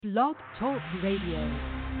Blog Talk Radio.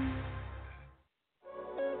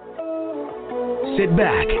 Sit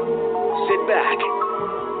back,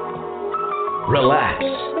 relax,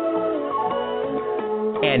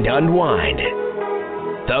 and unwind.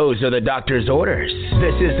 Those are the doctor's orders.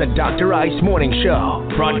 This is the Dr. Ice Morning Show,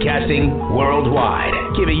 broadcasting worldwide,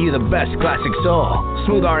 giving you the best classic soul,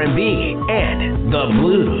 smooth R&B, and the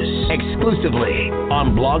blues, exclusively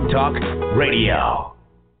on Blog Talk Radio.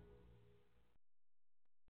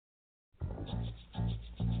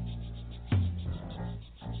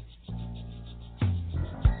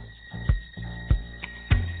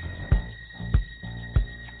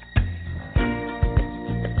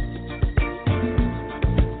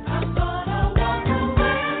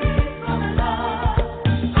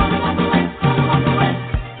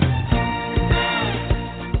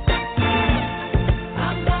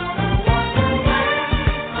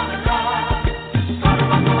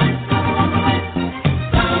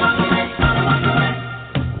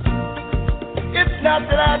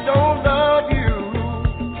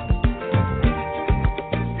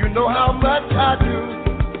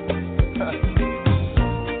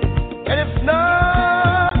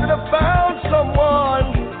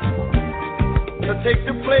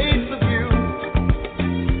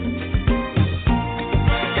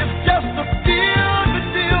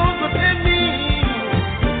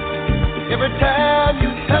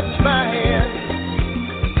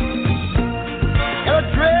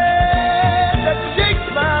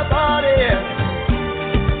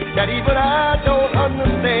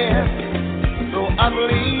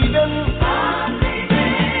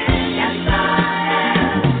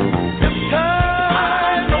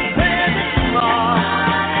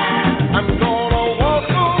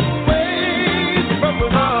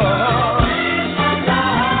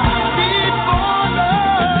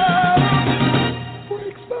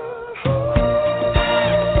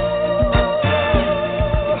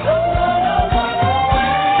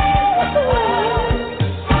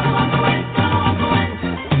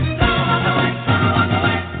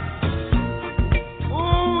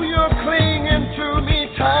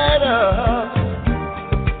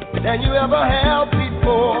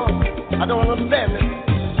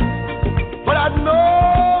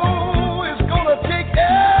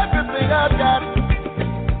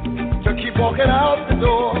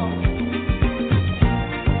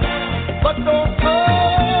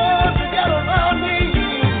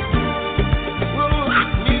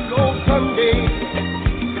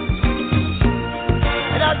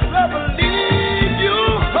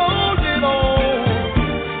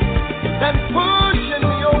 Pushing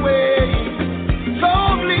me away, so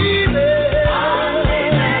leave it.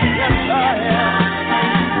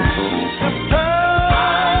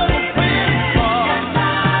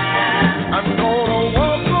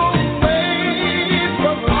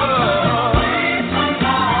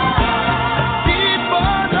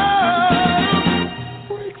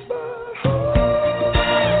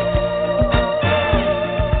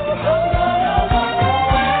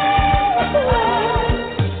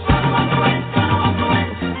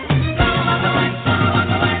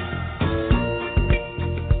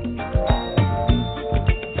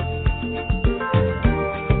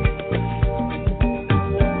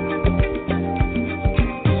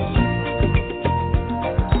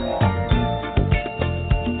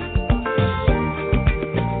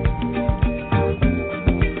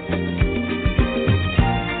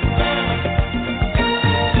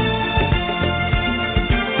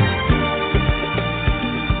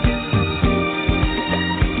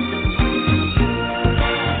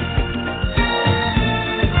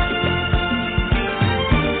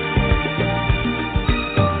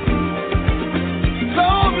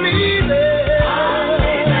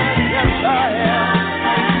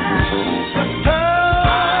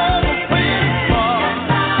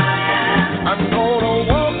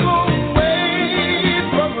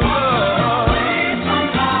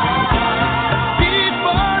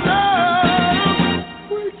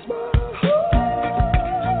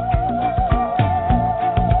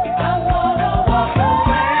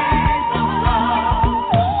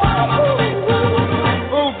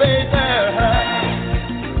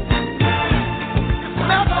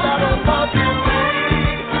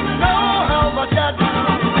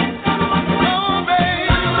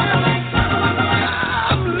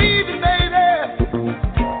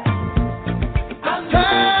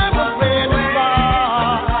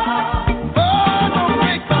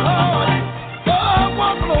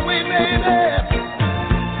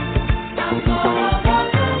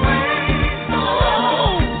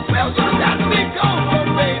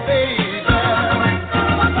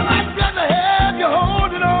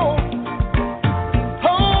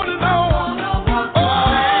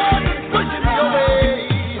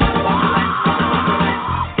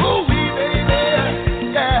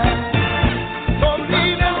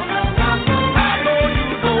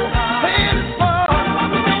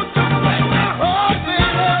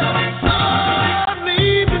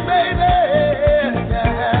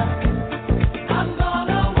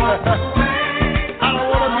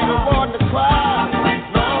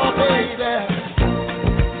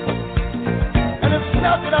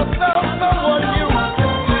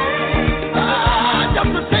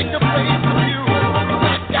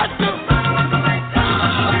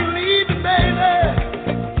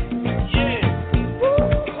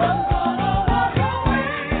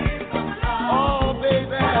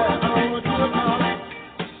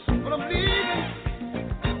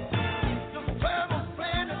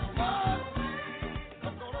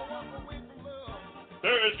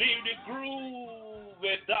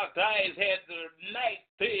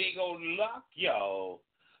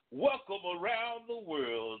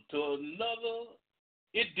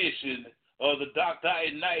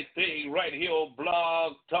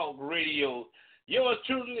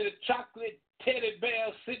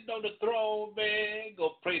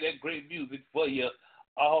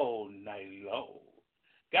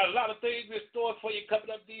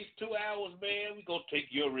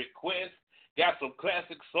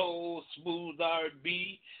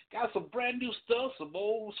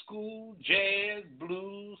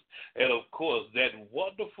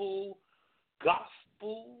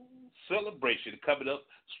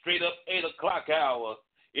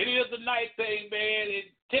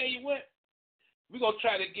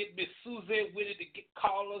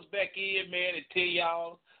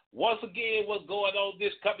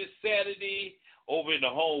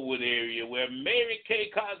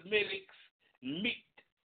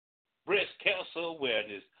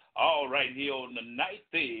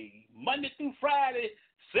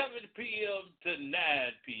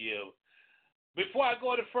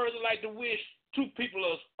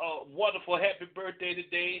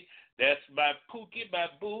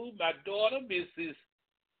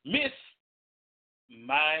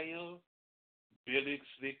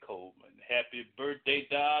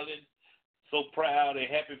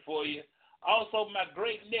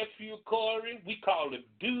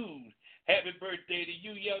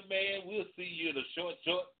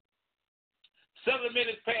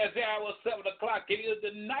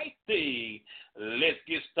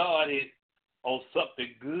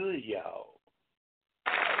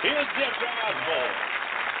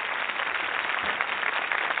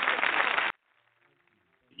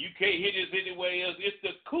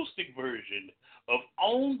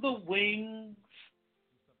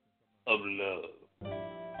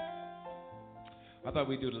 I thought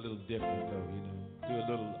we'd do it a little different, though, do a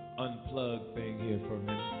little unplugged thing here for a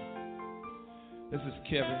minute. This is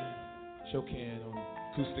Kevin Shokan on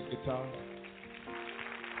acoustic guitar.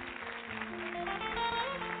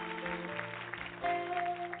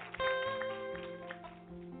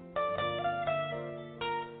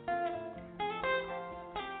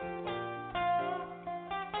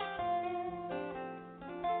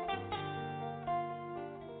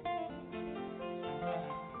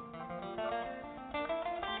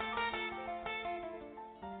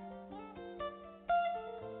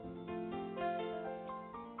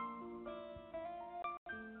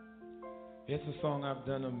 It's a song I've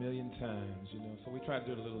done a million times, so we try to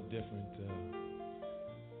do it a little different.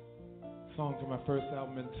 Song from my first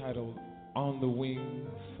album entitled On the Wings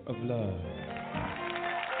of Love.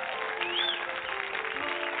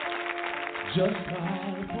 Just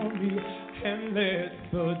smile for me and let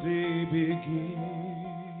the day begin.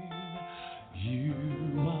 You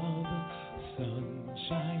are the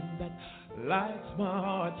sunshine that lights my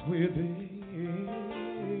heart within.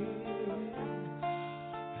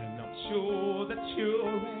 Sure that you're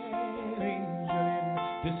an angel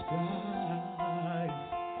in disguise.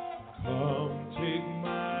 Come take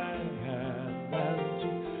my hand and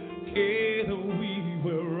together we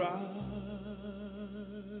will ride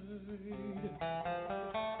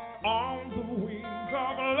on the wings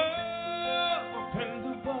of love and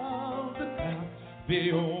above the clouds. The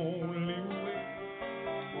only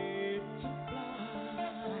way to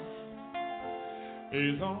fly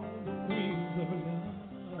is on the wings of love.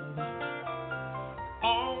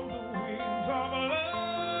 On the wings of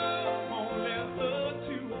love, only the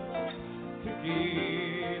two of us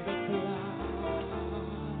together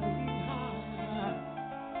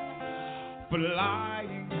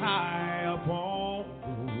flying high upon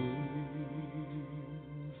the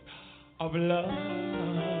wings of love.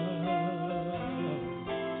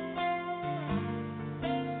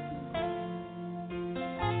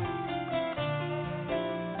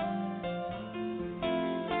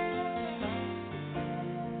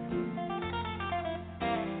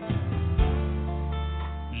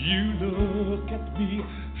 You look at me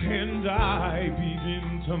and I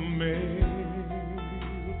begin to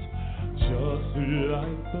melt, just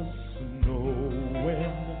like the snow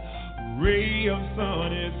when a ray of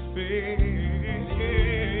sun is fading.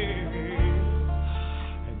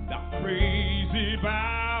 And I'm crazy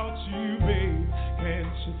about you, babe,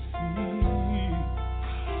 can't you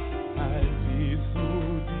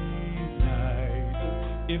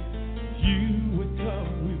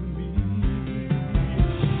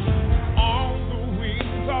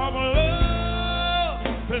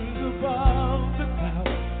above the clouds.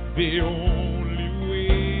 The only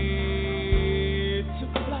way to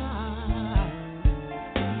fly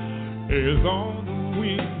is on the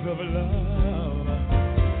wings of love.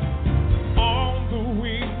 On the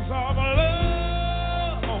wings of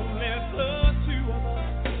love. Only the two of us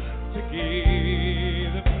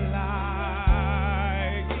together flying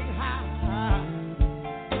high.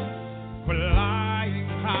 Flying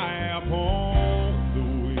high upon the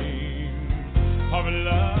wings of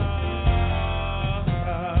love.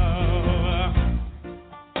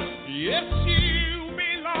 Yes, you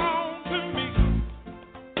belong to me,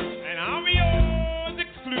 and I'm yours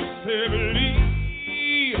exclusively.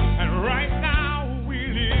 And right now we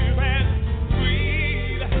live and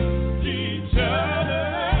breathe each other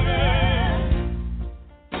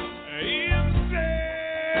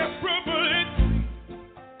inseparably.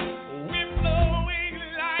 We're flowing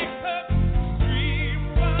like a stream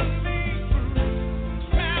running through,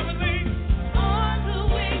 traveling on the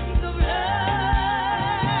wings of love.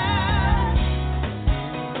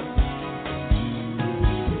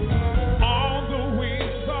 On the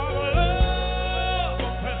wings of love,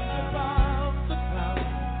 and above the clouds,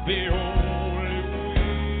 the only way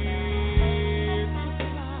to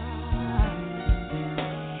fly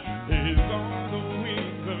is on the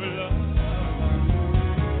wings of love.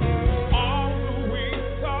 On the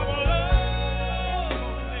wings of love,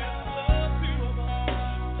 let the two of us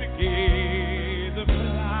together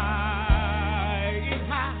flying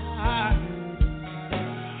high.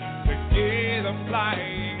 Together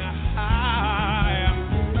flying high.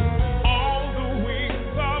 On the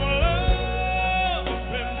wings of love,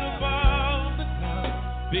 and above the clouds,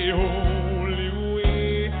 the only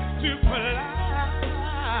way to fly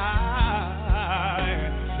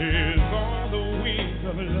is on the wings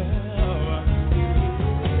of love.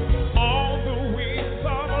 On the wings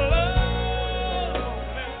of love,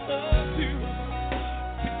 let the two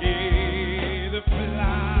together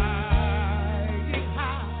flying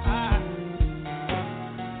high.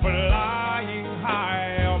 Flying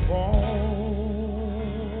high upon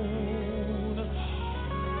the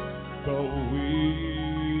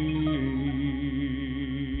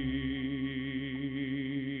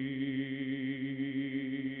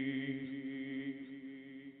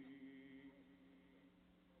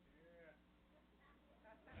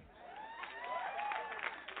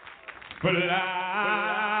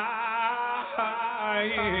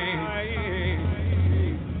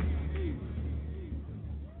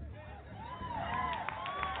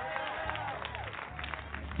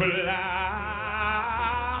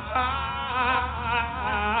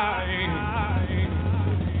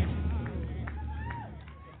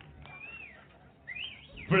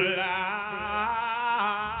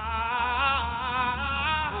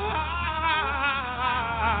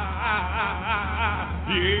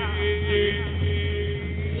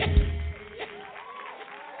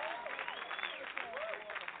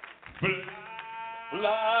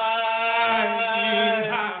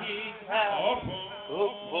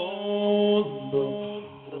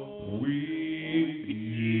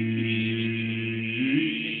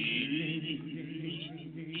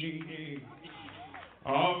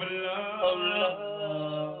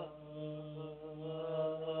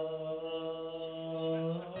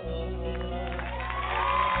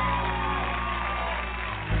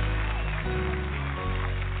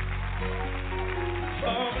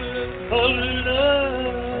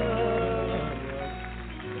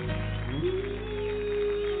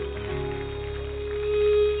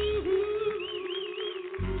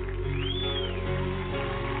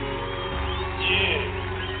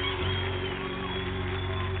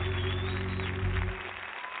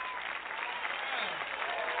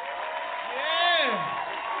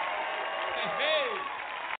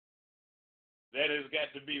That has got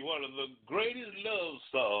to be one of the greatest love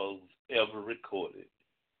songs ever recorded.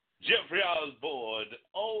 Jeffrey Osborne,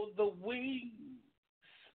 On the Wings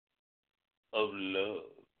of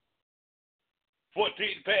Love. 14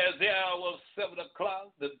 past the hour of 7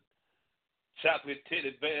 o'clock, the chocolate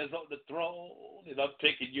teddy bears on the throne, and I'm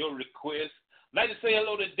taking your request. I'd like to say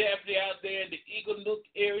hello to Daphne out there in the Eagle Nook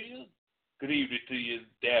area. Good evening to you,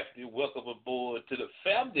 Daphne. Welcome aboard to the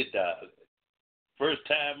family, darling. First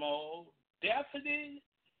time on, Daphne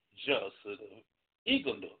Johnson of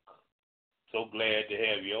Eagle Nook. So glad to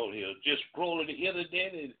have you on here. Just scrolling the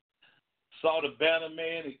internet and saw the banner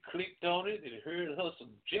man and clicked on it and heard her some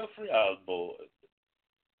Jeffrey Osborne.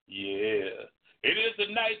 Yeah. It is the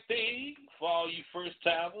night thing for all you first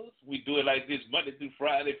timers. We do it like this Monday through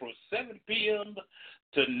Friday from 7 p.m.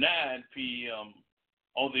 to 9 p.m.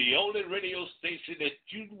 on the only radio station that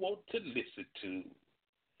you want to listen to.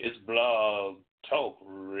 It's Blog Talk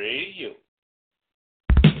Radio.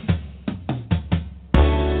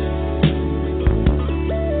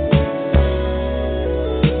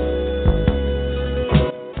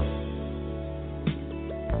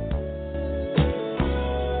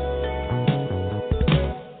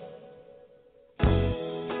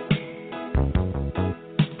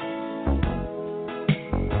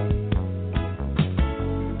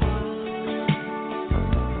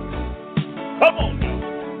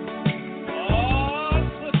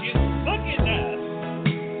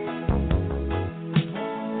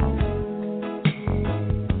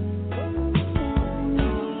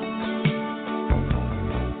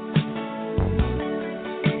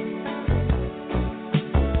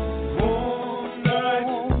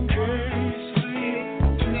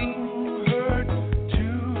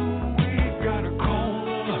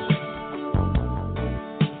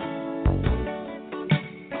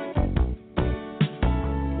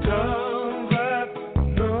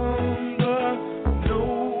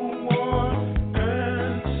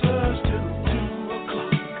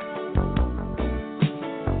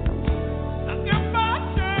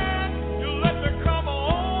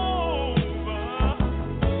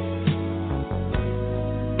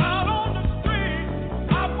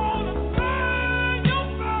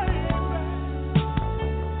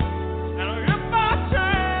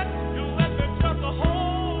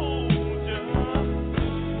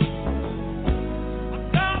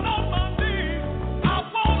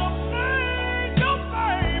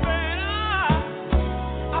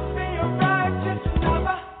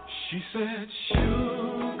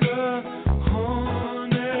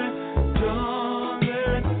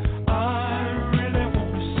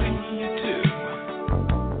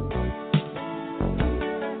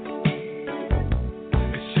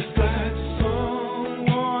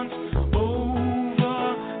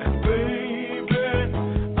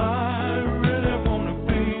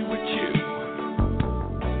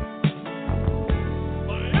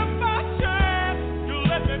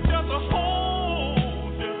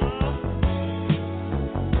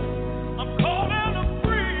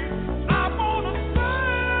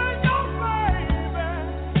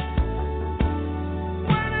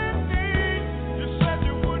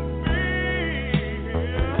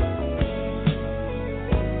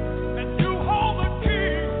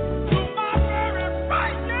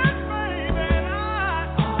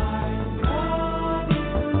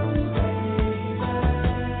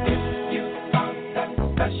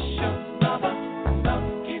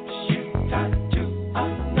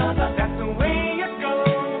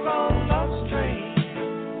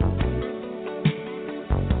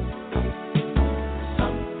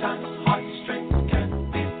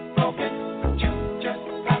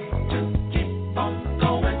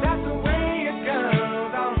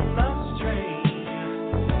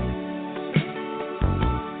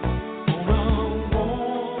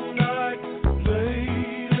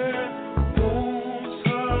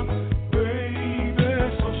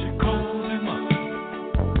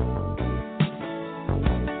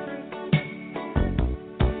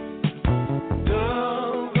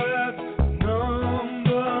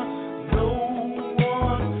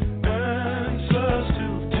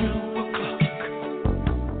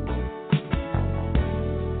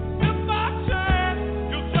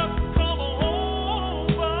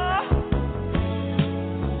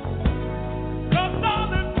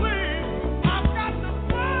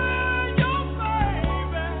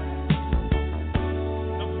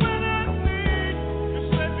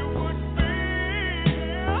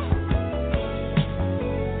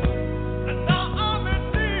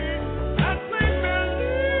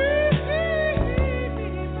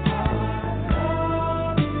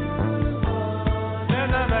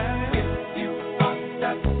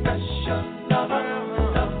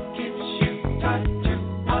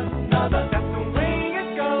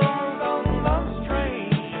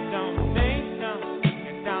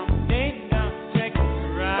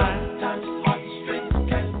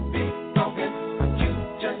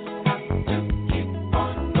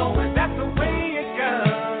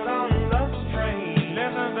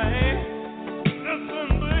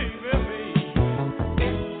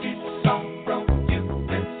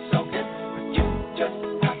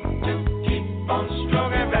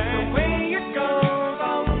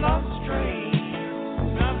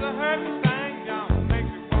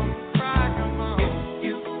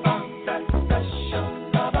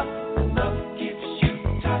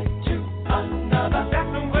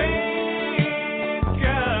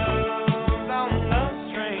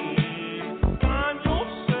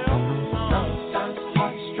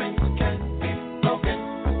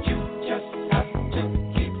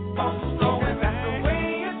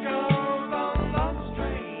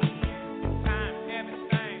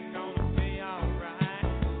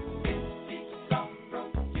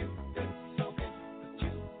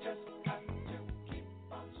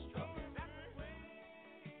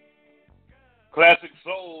 Classic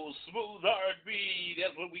soul, smooth R&B.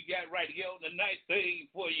 That's what we got right here on the night thing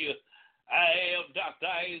for you. I am Dr.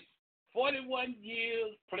 Ice. 41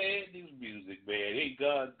 years playing this music, man. Ain't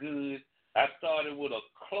God good? I started with a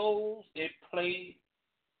close and play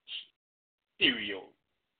stereo.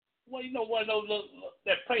 Well, you know one of those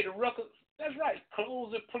that play the records? That's right,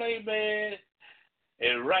 close and play, man.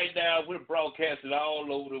 And right now we're broadcasting all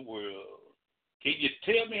over the world. Can you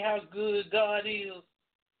tell me how good God is?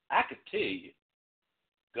 I can tell you.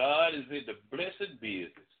 God is in the blessed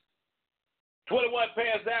business. 21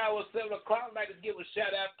 past the hour, 7 o'clock. I'd like to give a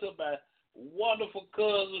shout out to my wonderful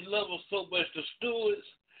cousins, love them so much, the Stewarts,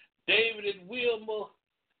 David and Wilma.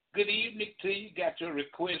 Good evening to you. Got your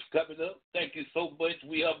request coming up. Thank you so much.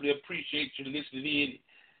 We humbly appreciate you listening in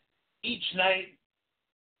each night,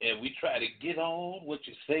 and we try to get on what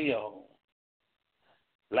you say on.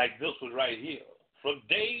 Like this one right here, From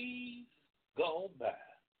Days Gone By.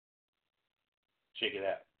 Check it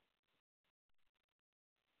out.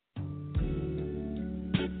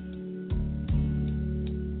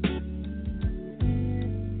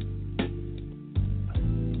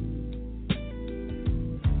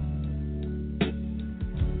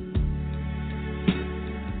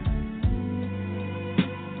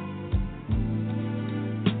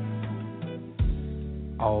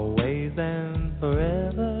 Always and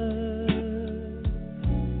forever,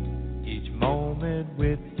 each moment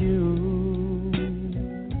with you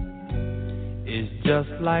is just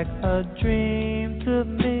like a dream to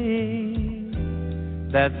me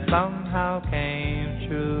that somehow came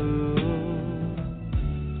true.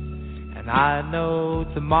 And I know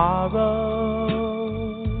tomorrow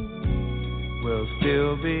will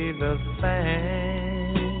still be the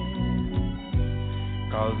same,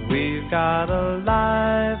 'cause we've got a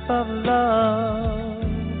life of love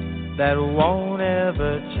that won't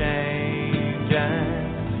ever change.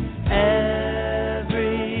 And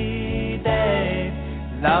every day,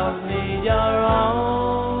 love me your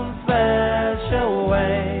own special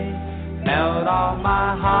way. Melt all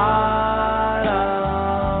my heart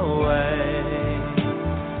away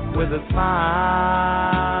with a smile.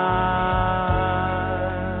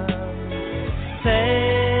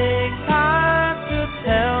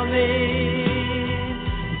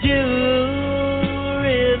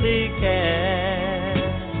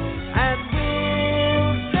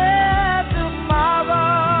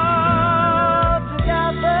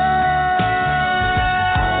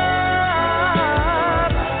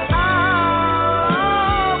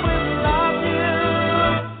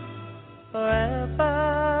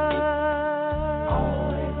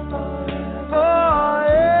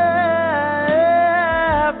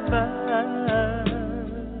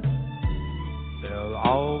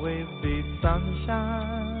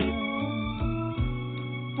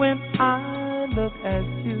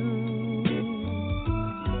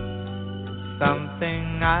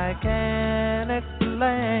 Something I can't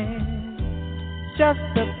explain, just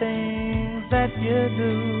the things that you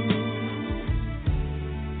do.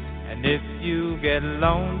 And if you get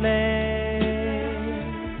lonely,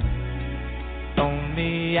 phone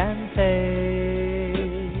me and take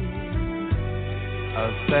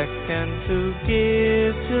a second to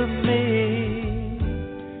give to me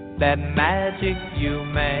that magic you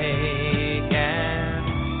make. And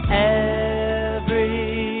every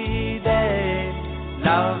day,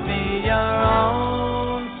 love me your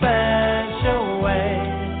own special way.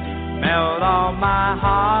 Melt all my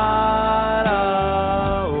heart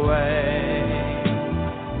away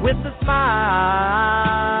with a smile.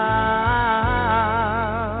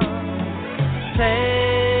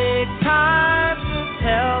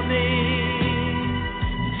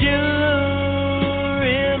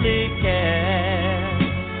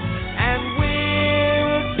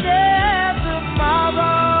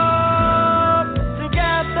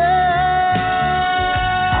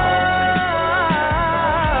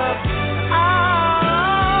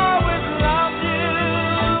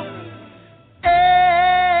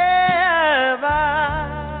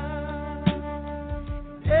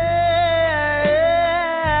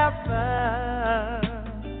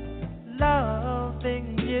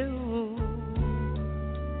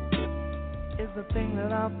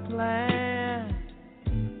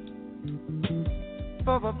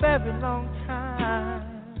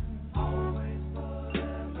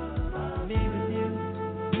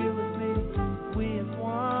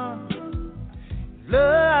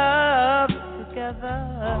 for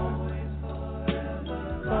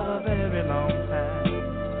a very long time.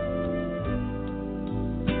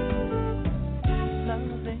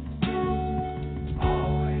 Loving you,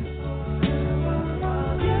 always forever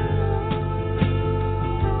love you.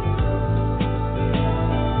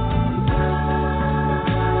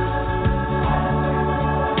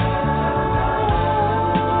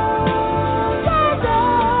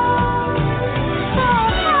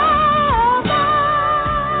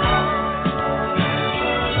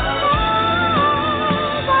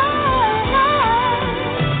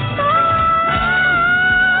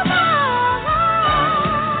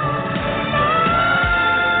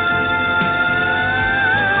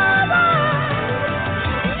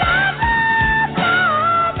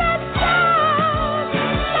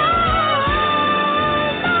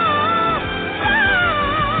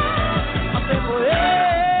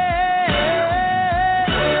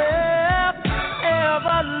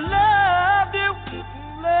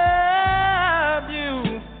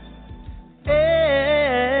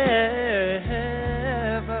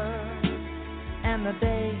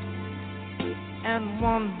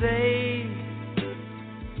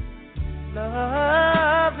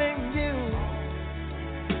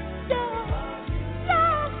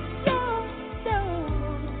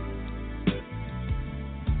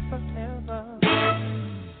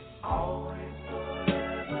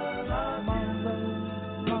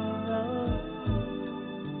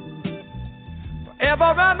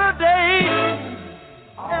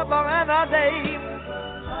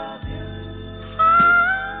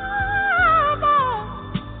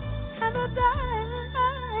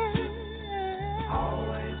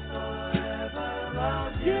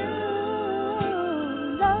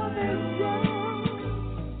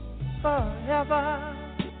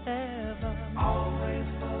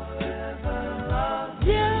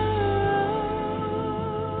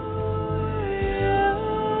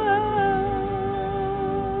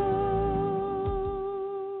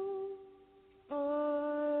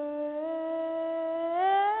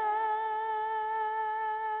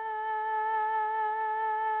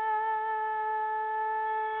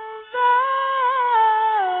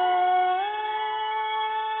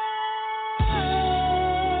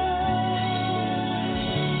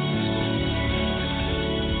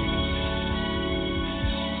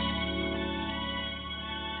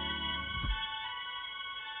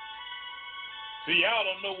 See, y'all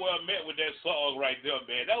don't know where I'm at with that song right there,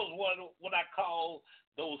 man. That was what I call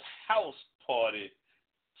those house party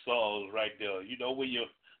songs right there. You know, when your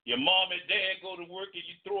mom and dad go to work and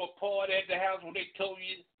you throw a party at the house when they told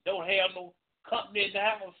you don't have no company in the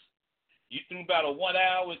house. You threw about a 1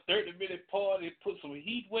 hour and 30-minute party and put some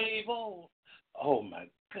heat wave on. Oh, my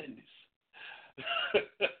goodness.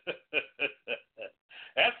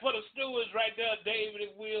 That's for the stewards right there. David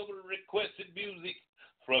and Wilbur requested music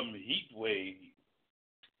from Heatwave.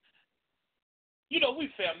 You know, we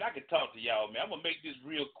family, I can talk to y'all, man. I'm going to make this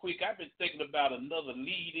real quick. I've been thinking about another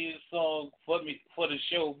lead-in song for the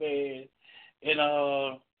show, man. And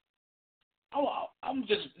I'm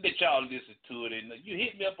just let y'all listen to it. And you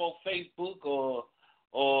hit me up on Facebook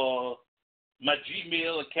or my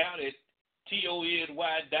Gmail account at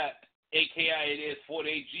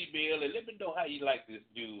tony.akins48gmail, and let me know how you like this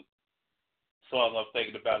new song I'm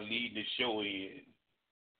thinking about leading the show in.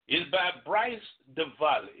 It's by Bryce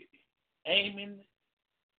DeValle, Aiming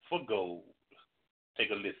for Gold.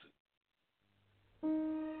 Take a listen.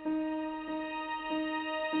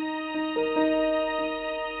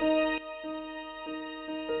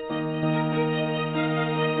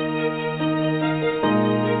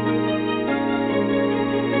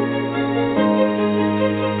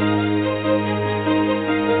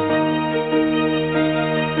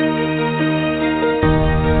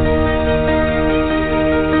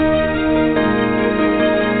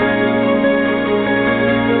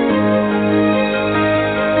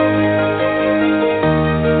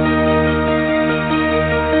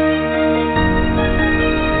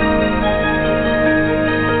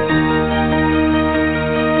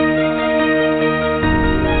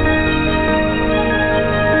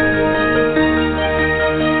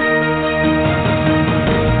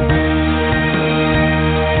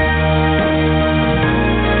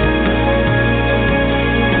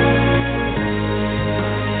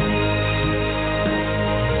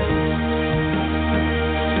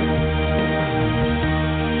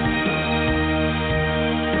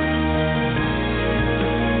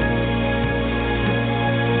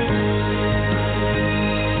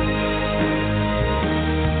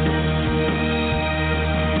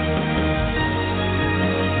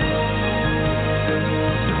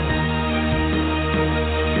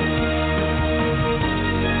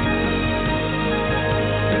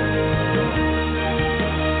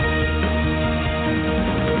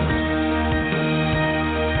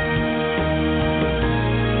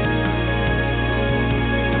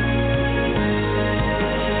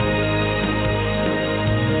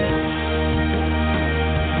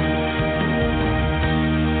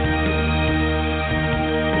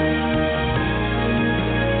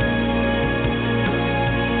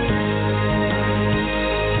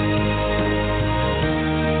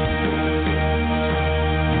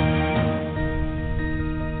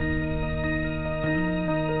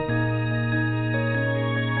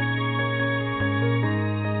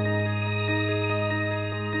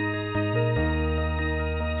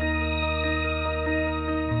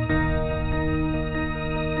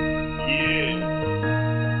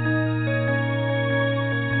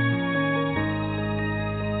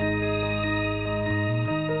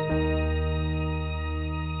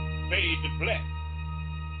 flat.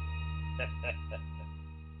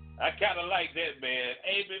 I kind of like that, man.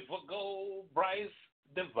 Aiming for gold, Bryce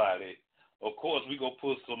Divided. Of course, we gonna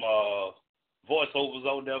put some voiceovers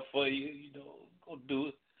on there for you. You know, go do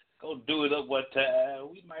it. Go do it up one time.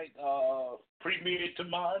 We might premiere it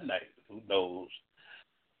tomorrow night. Who knows?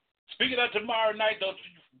 Speaking of tomorrow night, don't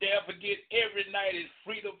you dare forget, every night is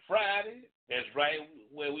Freedom Friday. That's right,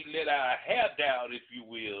 where we let our hair down, if you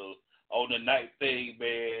will, on the night thing,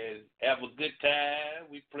 man. Have a good time.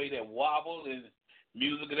 We play that wobble and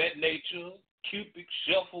music of that nature. Cupid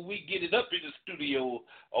Shuffle. We get it up in the studio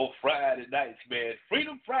on Friday nights, man.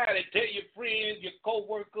 Freedom Friday. Tell your friends, your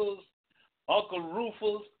co-workers, Uncle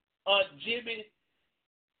Rufus, Aunt Jimmy.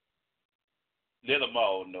 Let them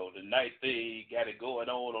all know the night thing got it going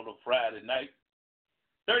on a Friday night.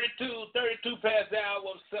 32 past the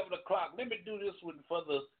hour of 7 o'clock. Let me do this one for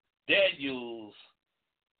the Daniels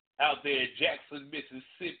out there in Jackson,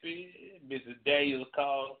 Mississippi.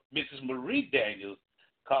 Mrs. Marie Daniels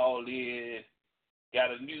called in,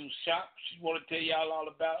 got a new shop she want to tell y'all all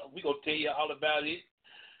about. We going to tell you all about it.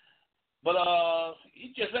 But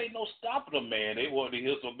it just ain't no stopping them, man. They want to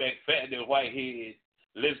hear some McFadden and Whitehead.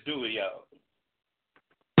 Let's do it, y'all.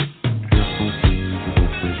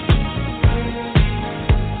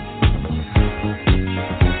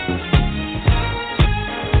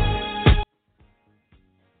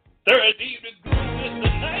 Third evening group is the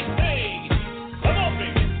night thing. Come on,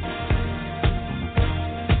 baby.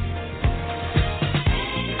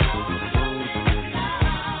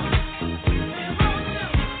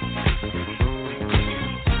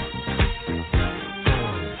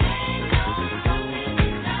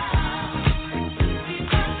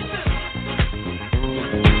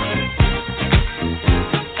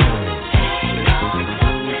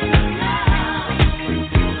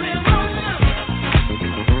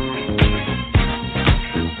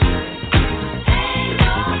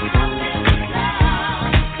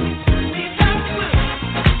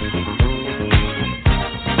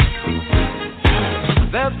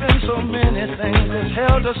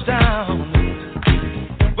 Held us down,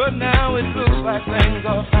 but now it looks like things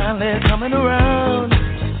are finally coming around.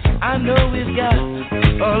 I know we've got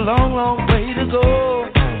a long, long way to go,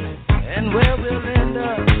 and where we'll end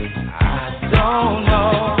up, I don't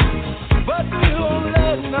know. But we won't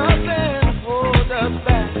let nothing hold us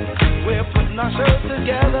back. We're putting ourselves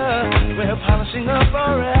together, we're polishing up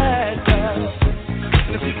our act. And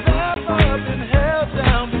if you've never been held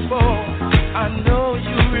down before, I know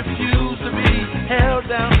you refuse to be held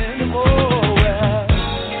down anymore. Well,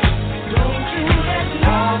 don't you let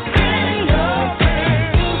nothing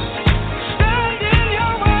stand in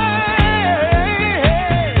your way.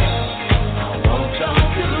 I want y'all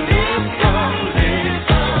to listen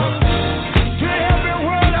to every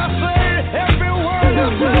word I say, every word I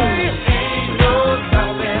say. Ain't no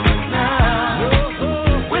stopping now.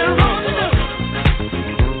 We're on the move.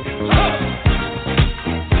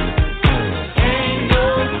 Ain't no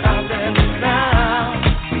stopping now.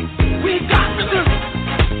 We got to do.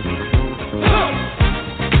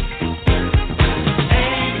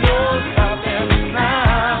 Ain't no stopping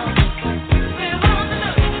now.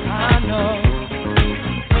 I know.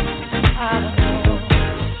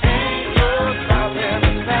 Ain't no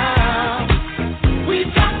stopping now. We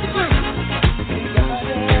got to do.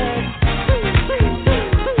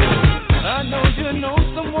 I know you know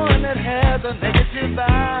someone that has a negative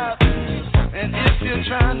vibe, and if you're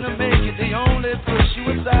trying to make it, they only push you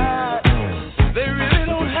aside. They really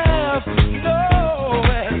don't have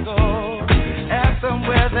nowhere to go. Ask them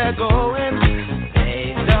where they're going,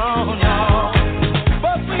 they don't know.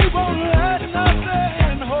 But we won't let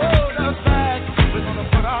nothing hold us back. We're gonna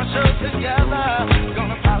put our show together,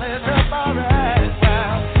 gonna polish up our act.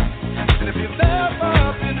 And if you've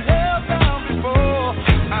never been held down before,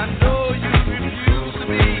 I know you refuse to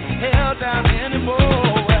be held down anymore.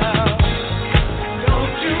 Well,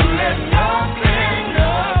 don't you let nothing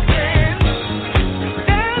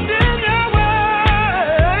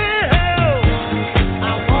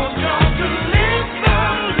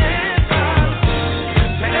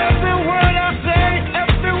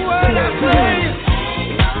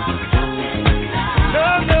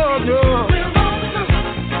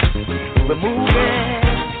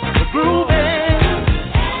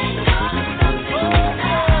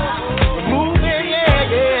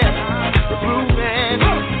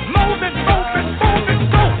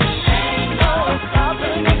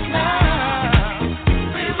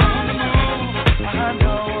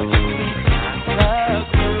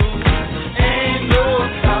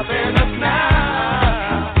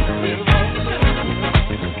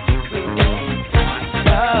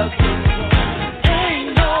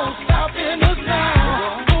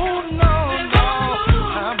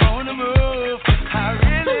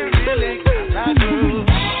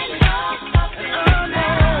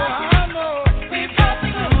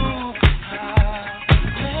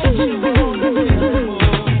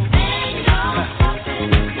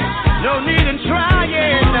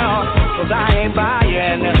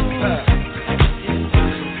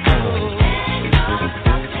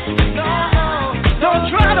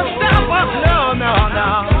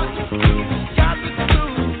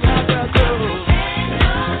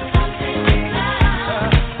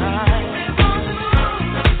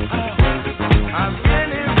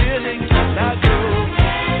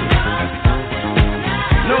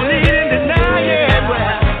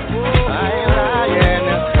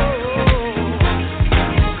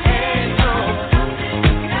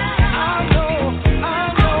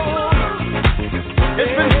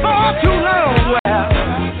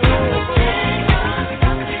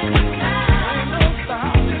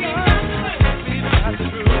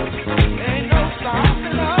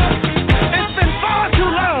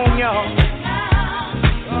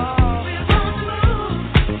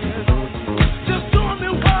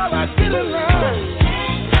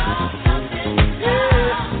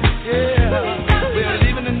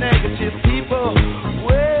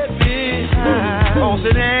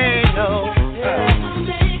angel.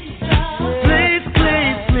 Please,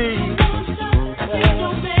 please, please.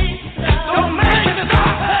 Don't make me stop.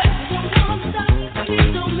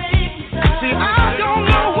 See, I don't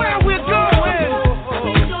know where we're going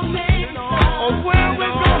or where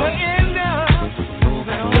we're gonna end up.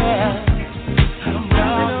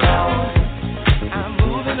 I'm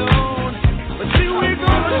moving on, but see, we're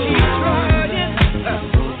gonna keep trying.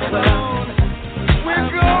 We're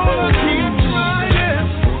gonna keep trying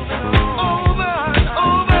over and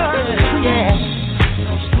over. Yeah.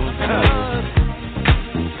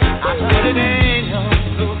 I said it ain't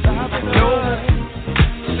no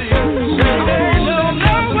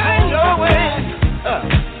way.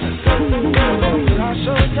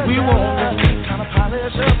 We won't kind of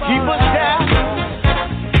polish up. Keep us down.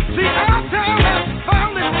 See, our time has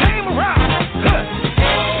finally came around.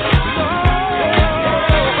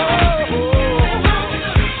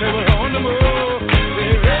 Say we're on the move.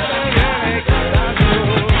 We're ready to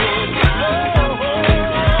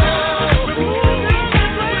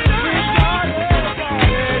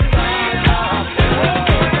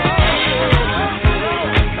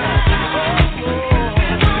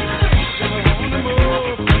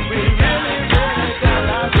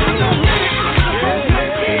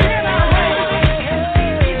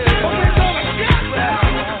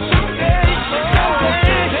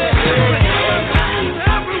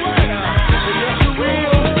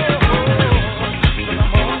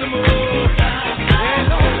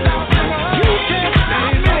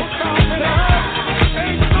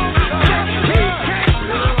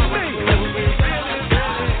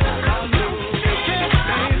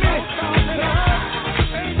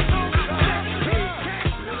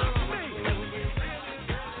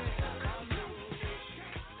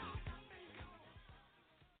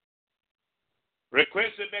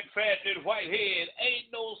Requested McFadden and Whitehead,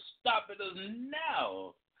 ain't no stopping us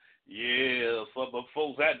now. Yeah, for my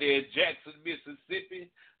folks out there in Jackson, Mississippi.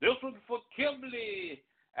 This one for Kimberly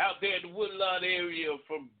out there in the Woodlawn area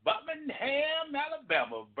from Birmingham,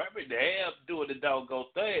 Alabama. Birmingham doing the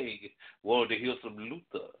doggone thing. Wanted to hear some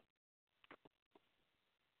Luther.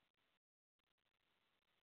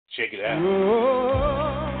 Check it out.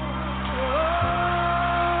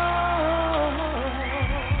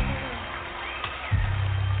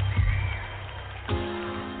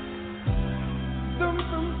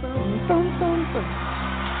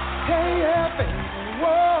 Hey, yeah, baby,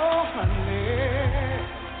 whoa, honey,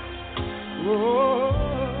 whoa,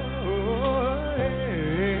 hey.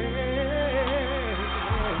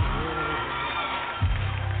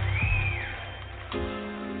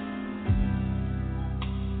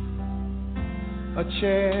 A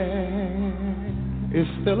chair is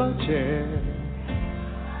still a chair,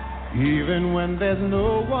 even when there's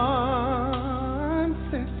no one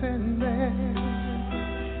sitting there.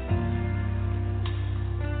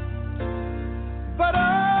 But a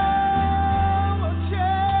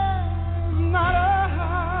chair's not a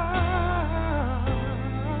house,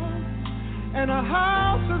 and a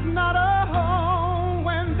house is not a home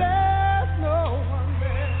when there's no one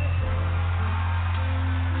there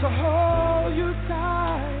to hold you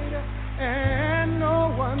tight, and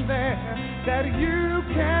no one there that you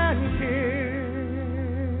can kiss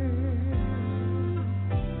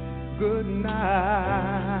good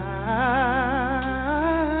night.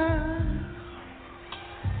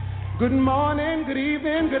 Good morning, good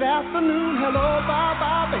evening, good afternoon, hello,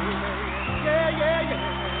 bye-bye, baby. Yeah, yeah, yeah.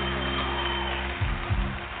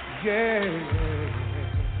 Yeah,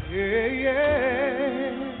 yeah, yeah.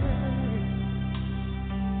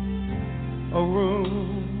 A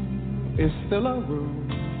room is still a room,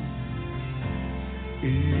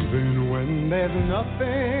 even when there's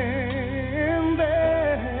nothing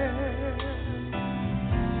there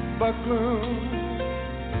but gloom.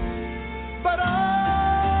 But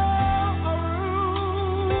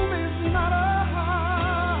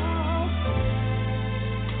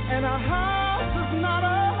and a house is not a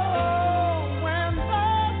home when the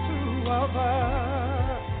two of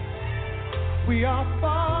us, we are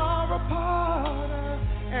far apart,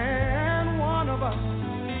 and one of us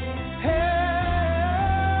has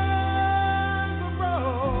a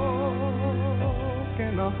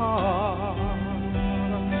broken heart.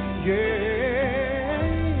 Yeah,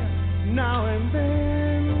 now and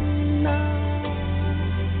then, now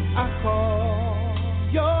I call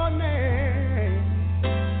your name,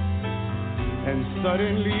 and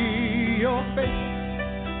suddenly your face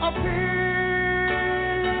appears,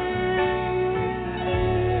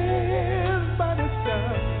 but it's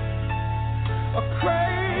just a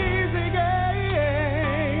crazy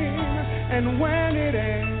game, and when it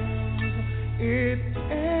ends, it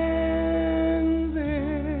ends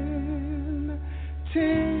in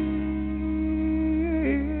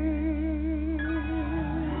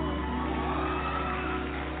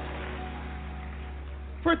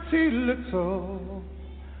pretty little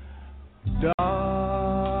darling,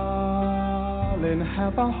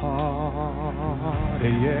 have a heart,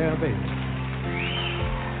 yeah, baby.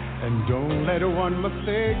 And don't let one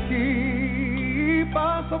mistake keep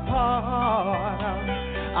us apart.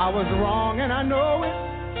 I was wrong and I know it.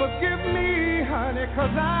 Forgive me, honey,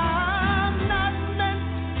 'cause I'm not meant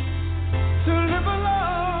to live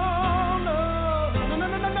alone. No, no, no,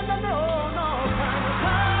 no, no, no, no, no. Time to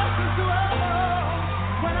pass into a home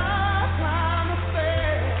when I climb the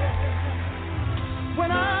stairs.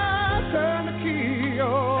 When I turn the key,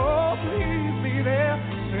 oh, please be there,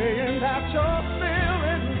 saying that you're still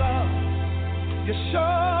in love. You're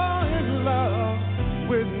sure in love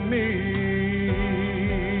with me.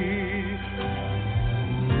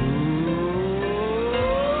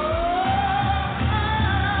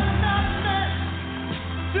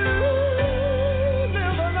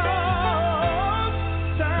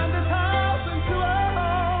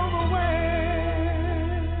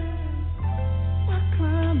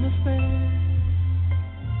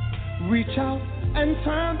 Reach out and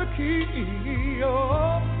turn the key.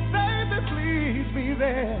 Oh, baby, please be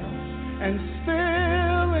there and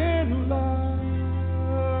still in love.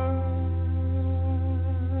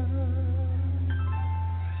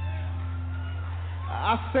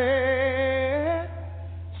 I said,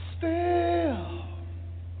 still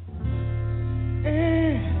in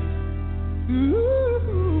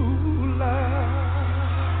love.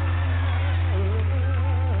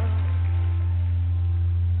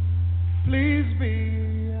 Please be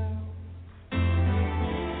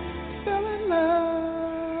still in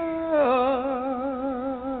love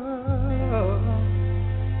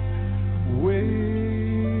with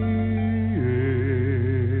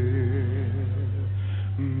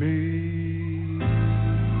me.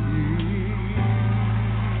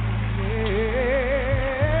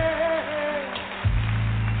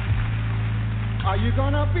 Are you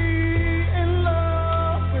gonna be in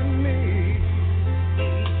love with me?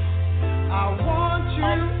 I want you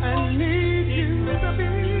and need you to be,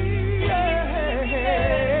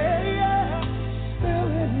 still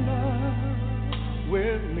in love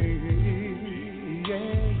with me.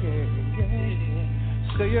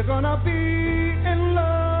 So you're gonna be in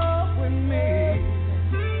love with me.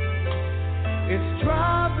 It's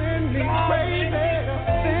driving me crazy to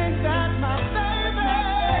think that my baby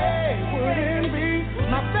wouldn't be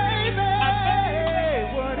my baby,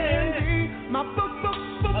 wouldn't be my baby.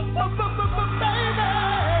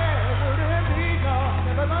 Wouldn't be gone,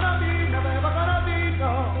 never gonna be, never ever gonna be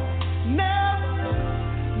gone. Never,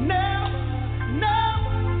 never,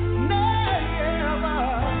 never, never.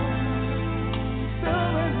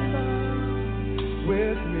 Still in love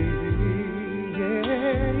with me, yeah.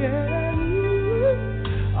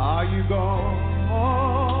 Are you gonna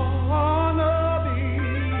be?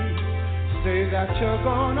 Say that you're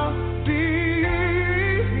gonna be.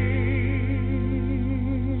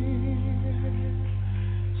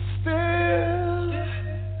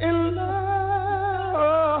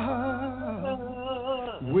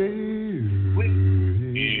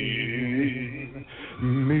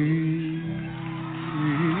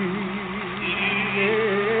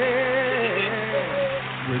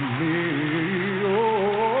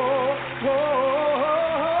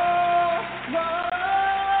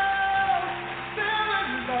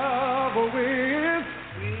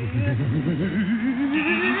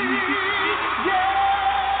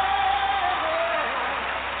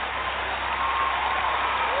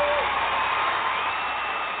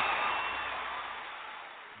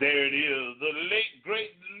 There it is. The late,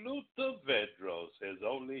 great Luther Vandross says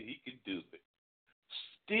only he can do it.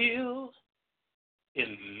 Still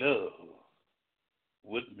in love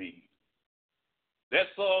with me. That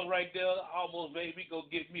song right there almost made me go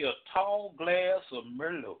get me a tall glass of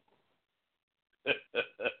Merlot.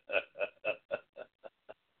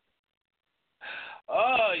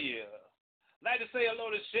 Oh, yeah. Like to say hello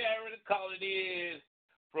to Sharon calling in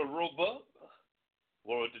from Roebuck.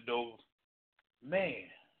 Wanted to know, man,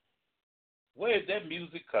 where is that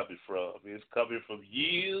music coming from? It's coming from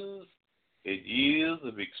years and years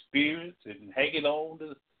of experience and hanging on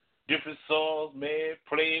to different songs, man,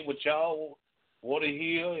 playing what y'all want to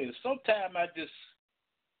hear. And sometimes I just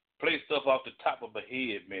play stuff off the top of my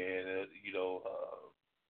head, man.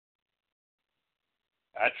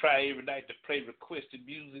 I try every night to play requested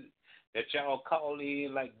music that y'all call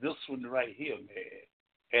in, like this one right here, man.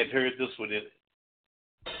 Hadn't heard this one in it.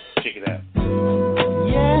 Check it out.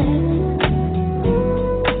 Yeah.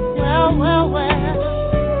 Well.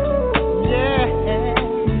 Yeah.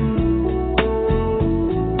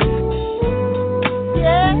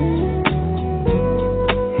 Yeah.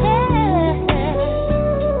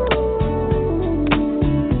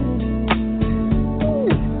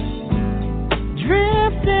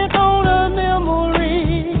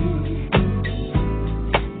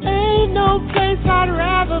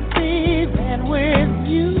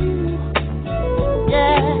 you,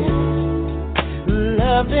 yeah,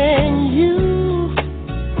 loving you,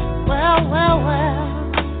 well, well, well.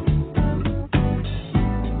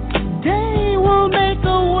 Day will make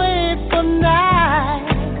a way for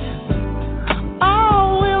night.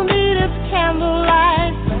 All we'll need is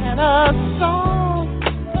candlelight and a song,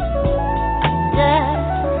 yeah,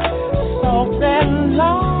 soft and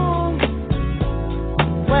long.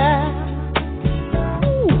 Well,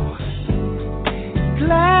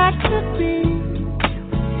 glad to be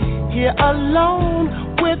here alone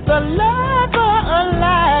with a lover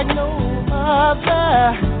like no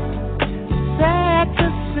other. Sad to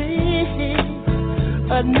see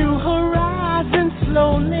a new horizon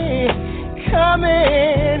slowly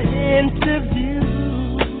coming into view.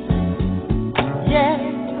 Yeah,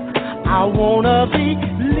 I wanna be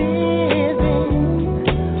living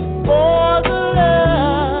for the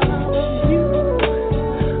love of you.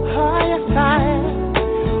 Oh, yes, I am.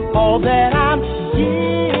 All that I'm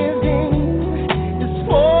giving is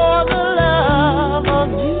for the love of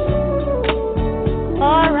you.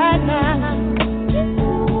 All right now.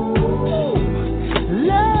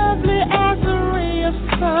 Lovely as a ray of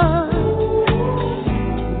sun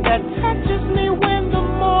that touches me when the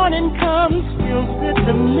morning comes, feels good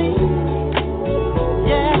to me.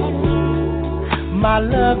 Yeah, my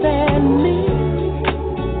love and me.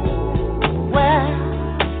 Well,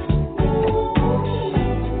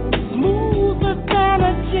 smoother than a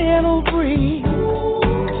gentle breeze,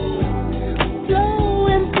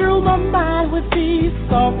 flowing through my mind with ease,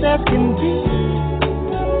 soft as can be.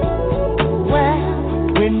 Well,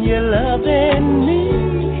 when you're loving me,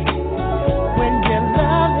 when you're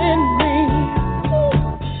loving me,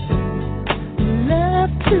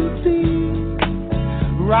 love to be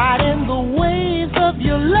riding the waves of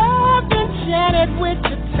your love, enchanted with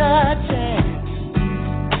your touch. And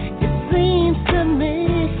it seems to me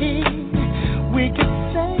we could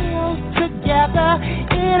sail together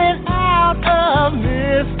in and out of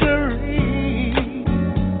mystery.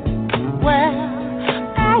 Well,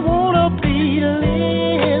 I wanna be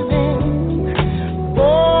living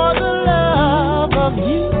for the love of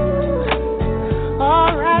you.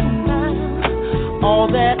 All right now, all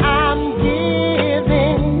that I'm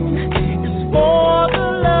giving is for the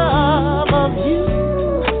love of you.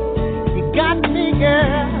 You got me,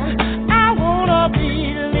 girl. I wanna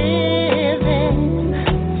be living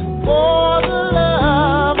for the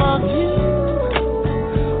love of you.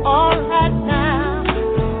 All right now,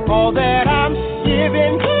 all that I'm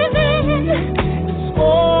giving is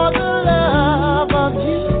for the love of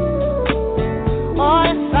you. Oh,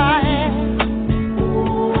 yes, I am.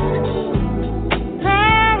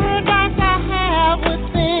 Paradise I have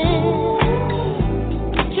within.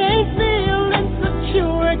 Can't feel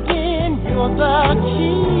insecure again. You're the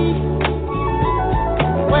key.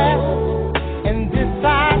 Well, and this I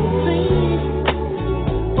see.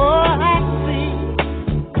 Oh, I see.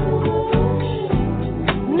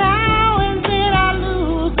 Now and then I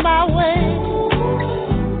lose my way,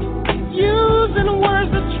 using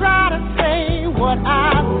words to try to say what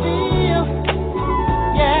I feel.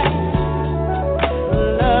 Yeah,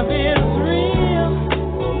 love is real.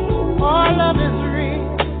 Oh, love is real.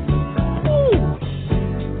 Ooh.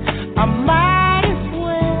 I might as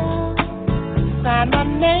well sign my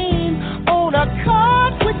name on a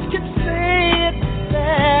card which could say it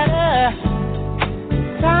better.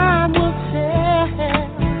 Time will tell,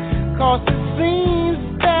 'cause it seems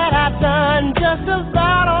that I've done just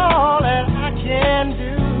about all that I can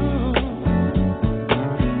do.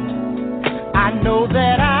 I know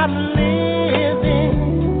that I'm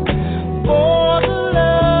living for the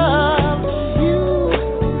love of you.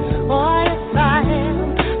 Oh, yes, I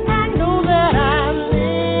am. I know that I'm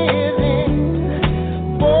living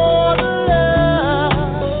for the love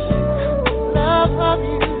of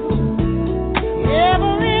you.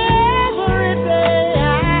 Every day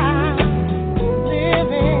I'm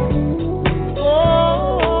living for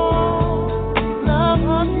love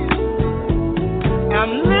of you.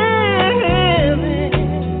 I'm living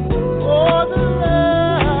for the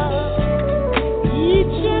love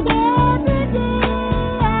each and every day.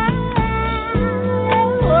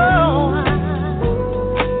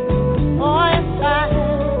 Oh, yes, I am.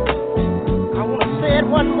 I want to say it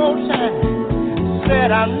one more time. Said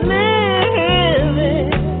I'm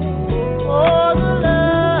living for the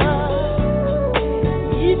love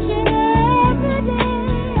each and every day.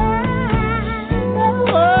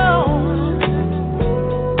 Oh,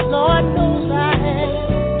 Lord knows I am.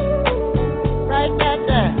 Right back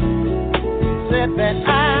there. Said that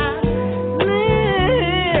I'm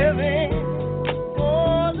living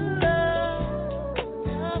for the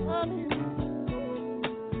love of you.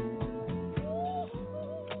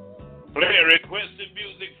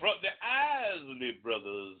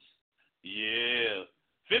 brothers. Yeah.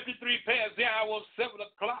 53 past the hour of 7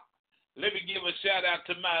 o'clock. Let me give a shout out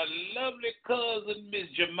to my lovely cousin, Miss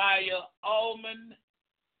Jemiah Allman.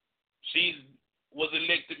 She was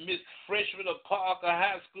elected Miss Freshman of Parker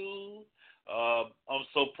High School. I'm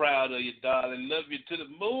so proud of you, darling. Love you to the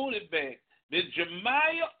moon and back. Miss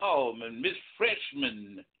Jemiah Allman, Miss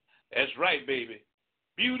Freshman. That's right, baby.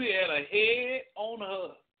 Beauty and a head on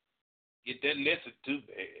her. Get that lesson too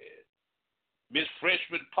bad. Miss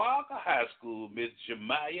Freshman Parker High School, Miss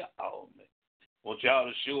Jemiah Allman. Want y'all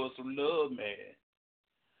to show us some love, man.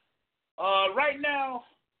 Right now,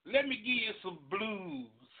 let me give you some blues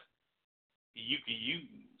you can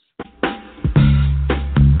use.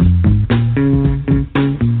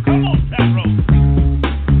 Come on, Tyrone.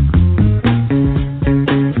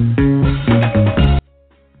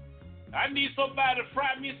 I need somebody to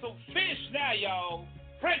fry me some fish now, y'all.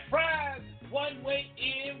 French fries, one way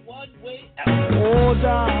in, one way out. Oh,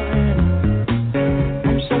 darling,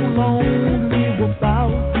 I'm so lonely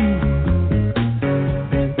without you.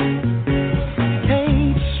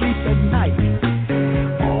 Can't sleep at night,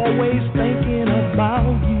 always thinking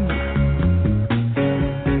about you.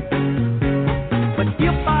 But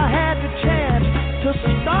if I had the chance to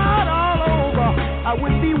start all over, I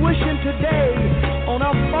would be wishing today on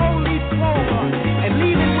a four-leaf clover, and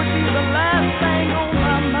leaving would be the last thing on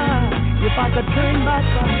my mind. If I could turn back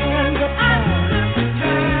the hands of time.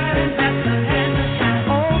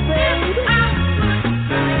 Oh, baby.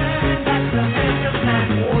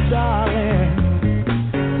 Oh, darling,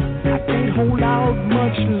 I can't hold out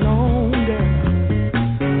much longer,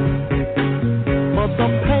 but the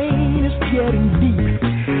pain is getting deep.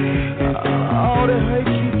 Oh, the hurt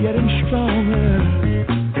keeps getting stronger.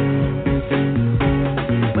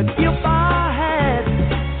 But if I had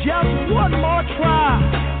just one more try,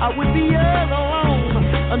 I would be alone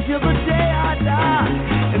until the day I die,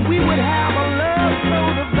 and we would have a love so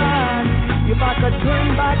divine. If I could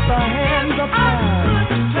turn back the hands of time.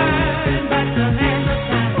 Turn back the hands of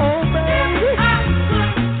time. Oh, baby.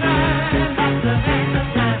 Turn back the hands of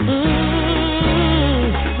time.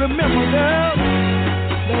 Remember, girl,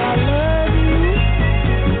 that I love you.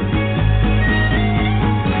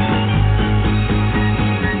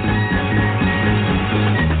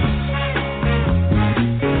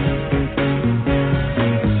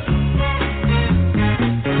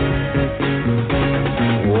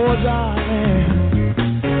 Darling,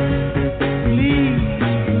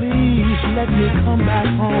 please let me come back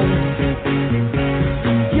home.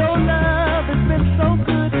 Your love has been so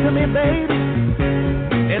good to me, baby,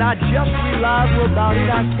 and I just realized without it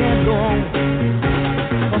I can't go on.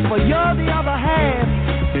 But for you're the other half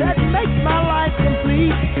that makes my life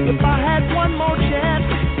complete. If I had one more chance,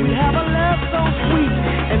 we'd have a love so sweet,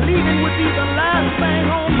 and leaving would be the last thing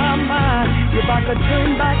on my mind. If I could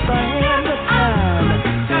turn back the hands of time.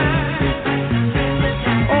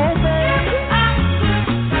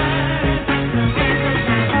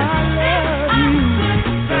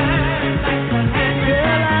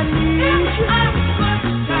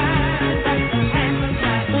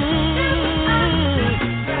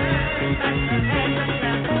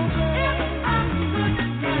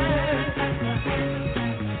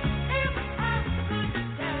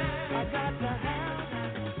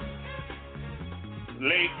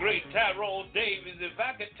 Late great Tyrone Davis. If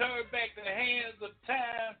I could turn back the hands of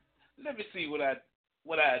time, let me see what I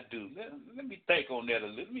do. Let me think on that a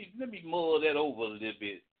little. Let me mull that over a little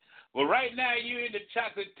bit. Well, right now you're in the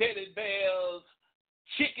Chocolate Teddy Bears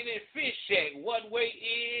Chicken and Fish Shack. One way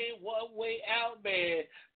in, one way out, man.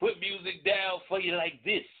 Put music down for you like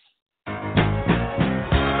this.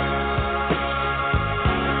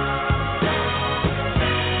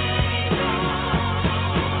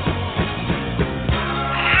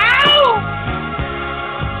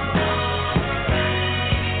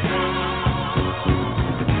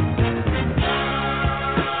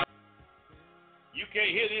 You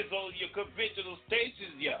can't hear this on your conventional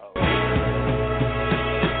stations, y'all.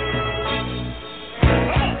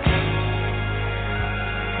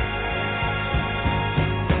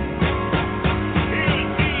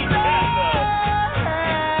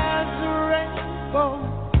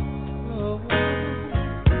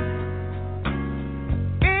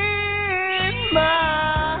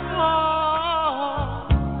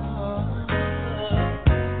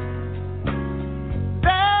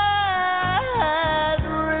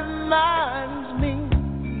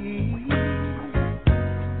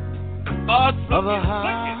 Of a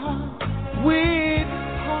heart with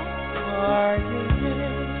heart,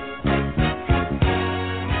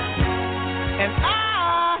 and I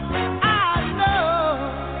know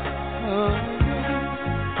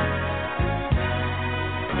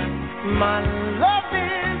My love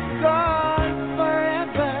is gone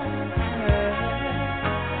forever,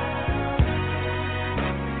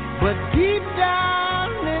 but deep down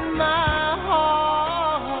in my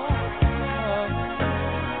heart,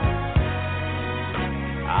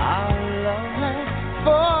 I'll love her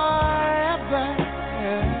forever.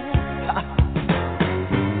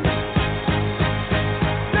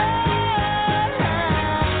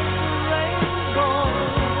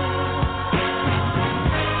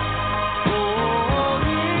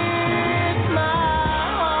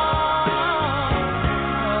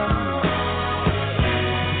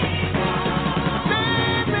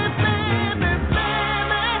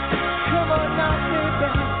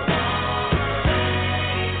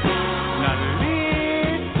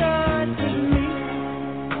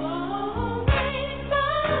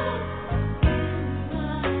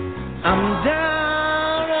 I'm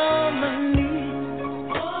down on my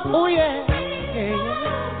knees. Oh yeah, yeah,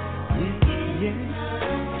 yeah, yeah.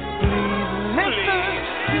 Please listen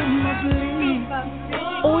to my plea.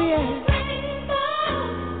 Oh yeah,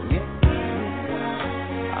 yeah.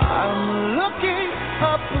 I'm looking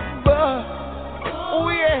up above. Oh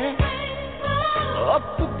yeah, up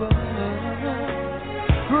above.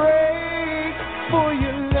 Pray for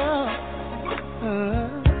your love.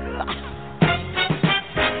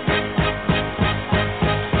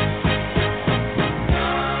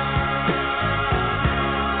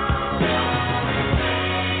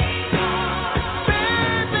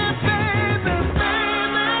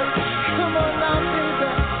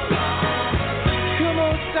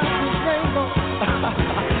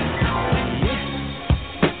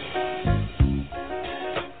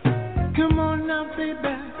 Come on now,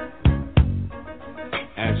 baby,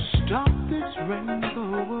 and stop this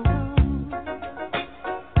rainbow.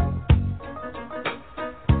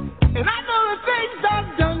 And I know the things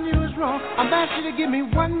I've done you is wrong. I'm asking you to give me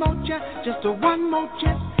one more chance, just a one more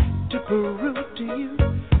chance to prove to you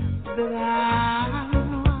that I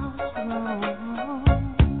was wrong.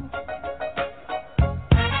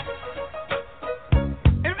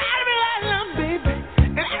 And every little baby,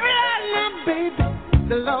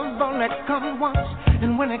 the love only comes once,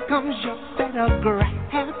 and when it comes, you better grab,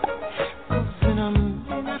 'cause then I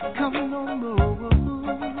may not come no more.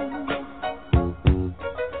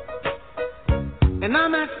 And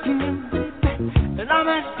I'm asking you, baby, and I'm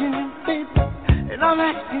asking you, baby, and I'm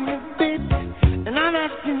asking you, baby, and I'm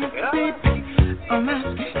asking you, baby, I'm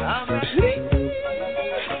asking, please.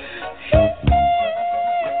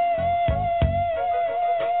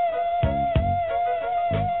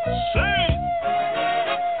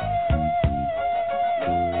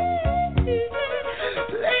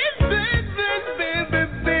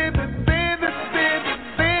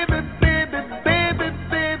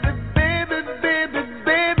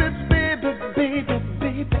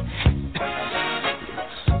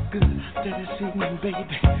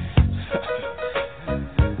 Baby,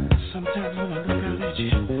 sometimes when I look out at you,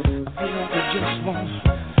 I feel like I just wanna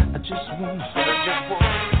reach out. I just wanna reach out.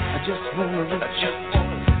 I just wanna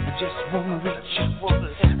reach out.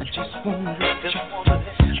 I just wanna reach out. I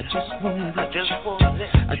just wanna reach out.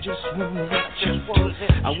 I just wanna reach out.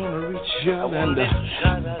 I wanna reach out and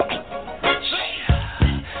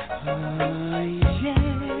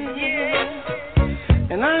yeah.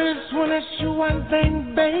 And I just wanna ask you one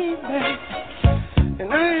thing, baby. And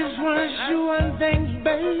I just want to ask you one thing,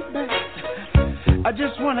 baby. I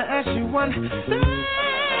just want to ask you one thing.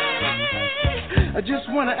 I just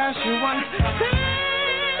want to ask you one thing.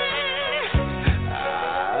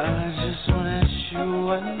 I just want to ask you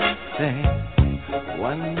one thing.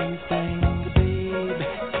 One thing, baby.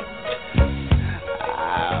 I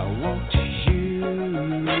want you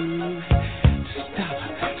to stop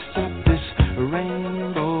this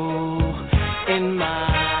rainbow in my.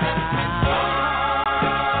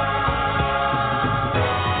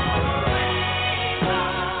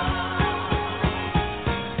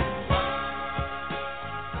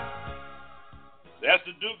 That's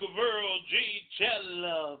the Duke of Earl, G.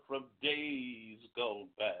 Chandler, from days gone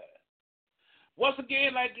by. Once again,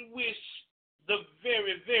 I'd like to wish the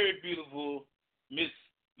very, very beautiful Miss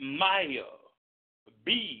Maya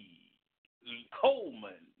B.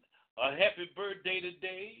 Coleman a happy birthday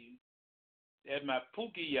today. That's my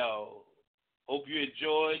Pookie, y'all. Hope you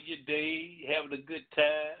enjoyed your day, having a good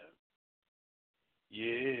time.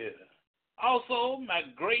 Yeah. Also, my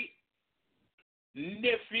great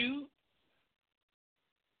nephew,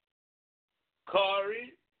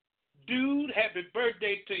 Corey. Dude, happy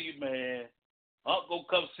birthday to you, man. Uncle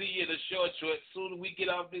come see you in a short soon as we get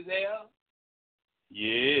off this air.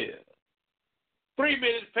 Yeah. 3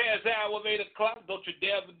 minutes past the hour of 8 o'clock. Don't you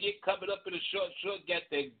dare forget, coming up in a short, got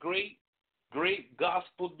that great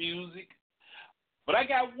gospel music. But I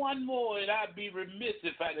got one more, and I'd be remiss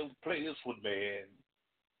if I didn't play this one, man.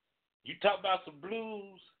 You talk about some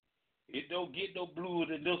blues, it don't get no bluer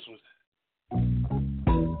than this one.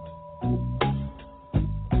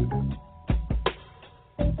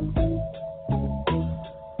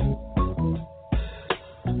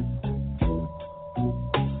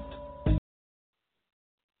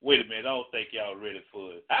 Wait a minute, I don't think y'all ready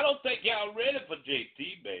for it. I don't think y'all ready for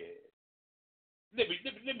JT, man. Let me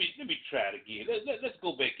try it again. Let's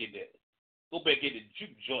go back in there. Go back in the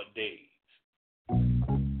juke joint days.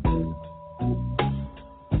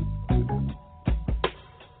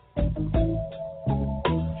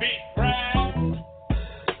 Fish fries,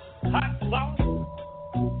 hot sauce.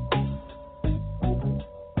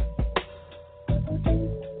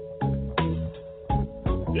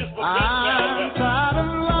 I'm tired of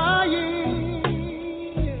lying,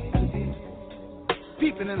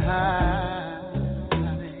 peeping and hiding,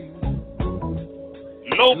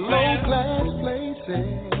 low-class places.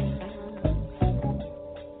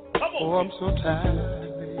 Oh, I'm so tired,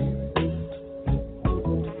 baby.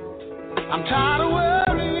 I'm tired of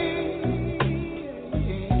worrying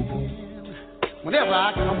whenever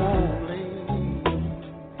I come home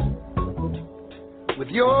late with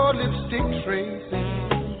your lipstick traces.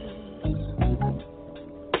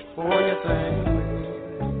 For your thing,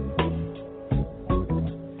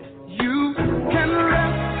 you can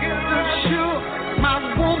rest assured my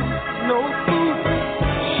woman no fool.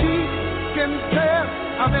 She can tell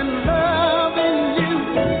I've been loving you,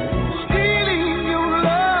 stealing your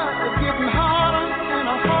love, getting harder and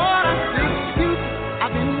harder to shoot.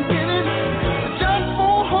 I've been giving just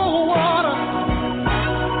for whole water.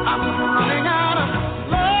 I'm running out of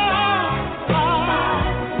love.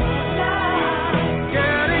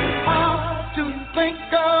 Think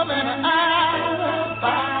of an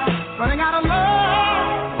alibi, running out of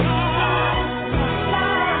love,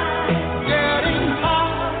 getting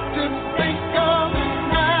hard to think of an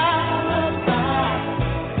alibi.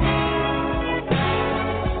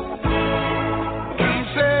 Please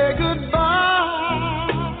say goodbye.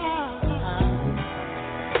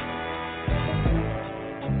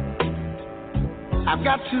 I've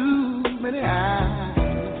got too many eyes to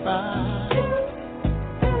find.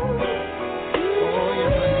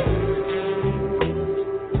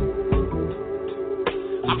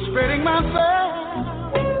 Spreading myself,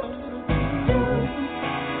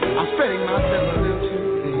 I'm spreading myself a little too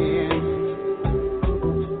thin,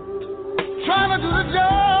 trying to do the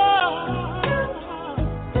job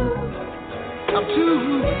of too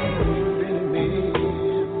many men.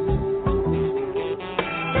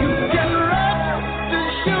 You can rest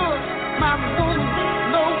assured, my woman,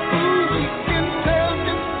 no fool, she can tell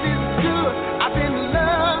this is good. I've been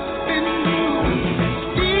loving you,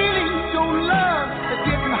 stealing your love.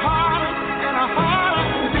 Getting harder and harder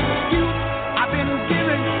with you. I've been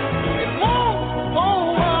giving it more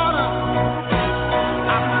water.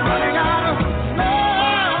 I'm running out of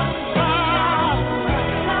love.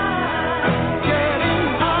 Getting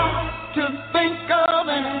hard to think of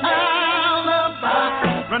an alibi.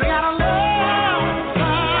 Running out of love.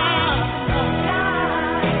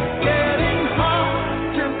 Getting hard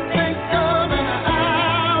to think of an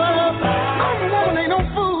alibi. I'm a woman, ain't no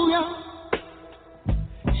fool, y'all.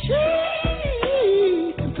 She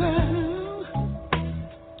can tell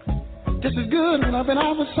this is good when I've been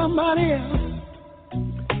out with somebody else.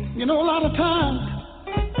 You know, a lot of times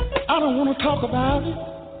I don't want to talk about it.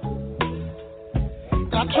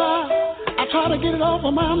 I try to get it off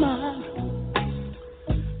of my mind.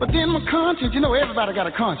 But then my conscience, you know, everybody got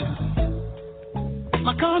a conscience.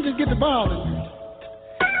 My conscience gets to bothering me.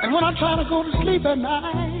 And when I try to go to sleep at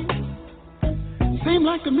night, seems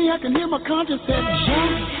like to me I can hear my conscience say,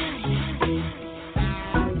 John,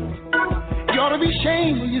 you ought to be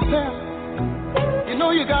ashamed of yourself. You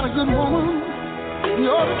know you got a good woman. You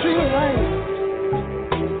ought to treat her right.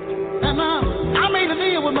 And I made a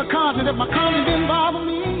deal with my conscience that my conscience didn't bother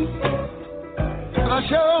me. But I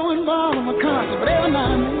sure wouldn't bother my conscience. But every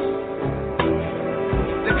now and then,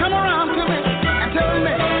 they come around to me and tell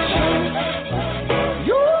me,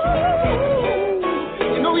 you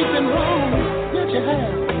know you've been wrong. Yes, you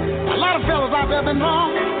have. A lot of fellas out there been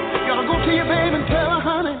wrong. You gotta go to your baby and tell her,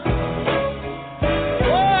 honey,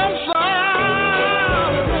 oh, I'm sorry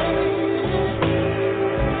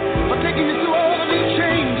for taking you through all of these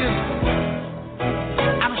changes.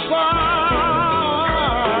 I'm sorry.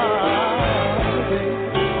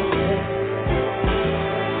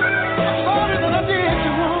 I'm sorry that I did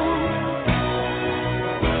you wrong.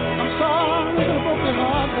 I'm sorry that I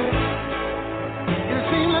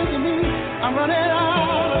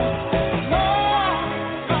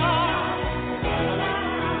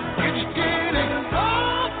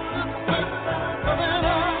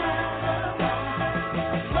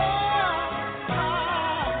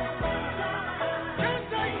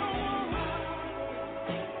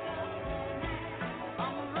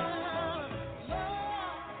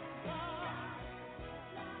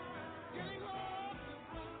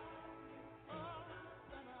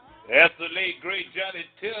That's the late great Johnny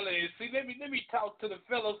Taylor. See, let me talk to the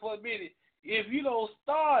fellas for a minute. If you don't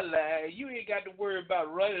start lying, you ain't got to worry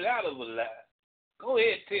about running out of a lie. Go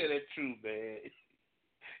ahead and tell that truth, man.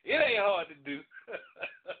 It ain't hard to do.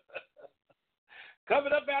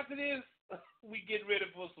 Coming up after this, we get ready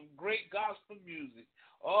for some great gospel music.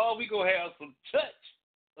 Oh, we gonna have some church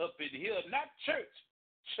up in here, not church,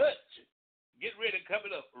 church. Get ready,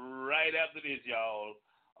 coming up right after this, y'all,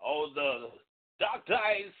 on the Dr.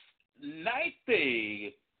 Ice Night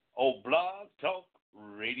Thing on Blog Talk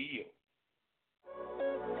Radio.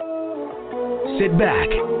 Sit back,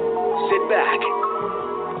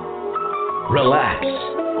 relax,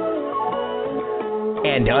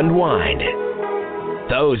 and unwind.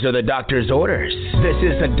 Those are the doctor's orders. This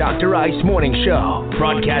is the Dr. Ice Morning Show,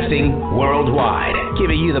 broadcasting worldwide,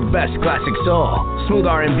 giving you the best classic soul, smooth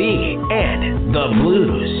R&B, and the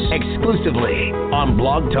blues, exclusively on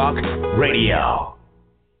Blog Talk Radio.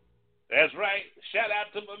 That's right. Shout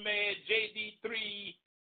out to my man JD3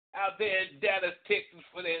 out there in Dallas, Texas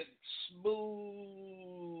for that smooth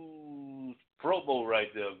promo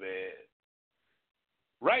right there, man.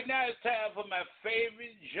 Right now it's time for my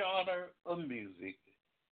favorite genre of music.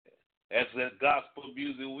 That's the gospel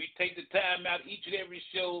music. We take the time out each and every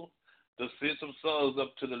show to send some songs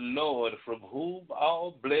up to the Lord, from whom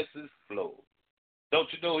all blessings flow.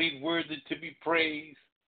 Don't you know he's worthy to be praised?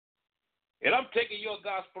 And I'm taking your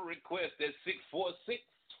gospel request at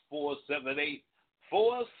 646-478-4755.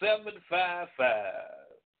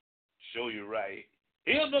 Show you right.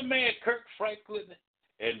 Here's the man Kirk Franklin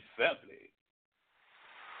and family.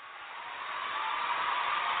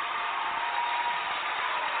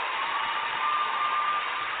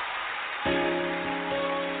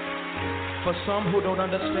 For some who don't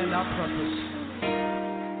understand our purpose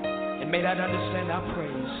and may not understand our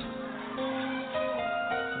praise,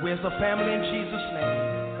 we as a family in Jesus'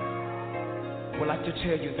 name would like to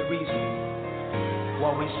tell you the reason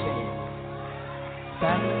why we sing.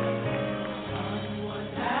 Family. Someone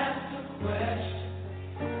asked the question,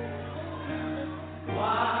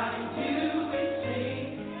 why do we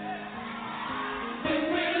sing when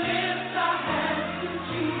we lift our hands to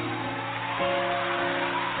Jesus?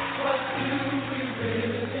 What do we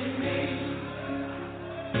really mean?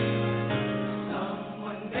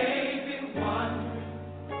 Someone may be wondering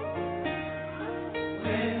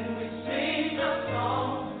when we sing a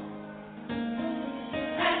song.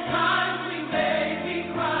 At times we may be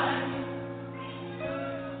crying,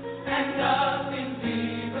 and nothing's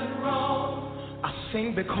even wrong. I sing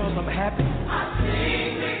because I'm happy. I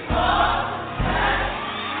sing because I'm happy.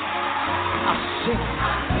 I sing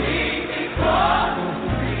because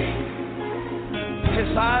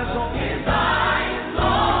His eyes on them.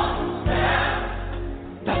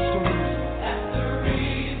 That's the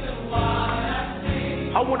reason why I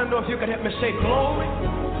sing. I want to know if you can help me say glory.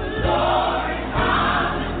 Glory,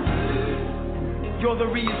 hallelujah. You're the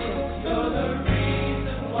reason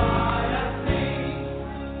why I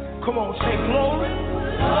sing. Come on, say glory.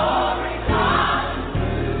 Glory,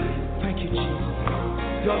 hallelujah. Thank you, Jesus.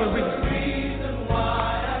 You're the reason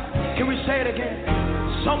why I sing. Can we say it again?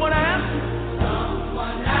 Someone asked.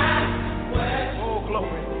 Oh,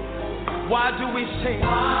 glory. Why do we sing?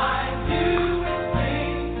 Why do we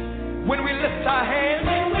sing? When we lift our hands.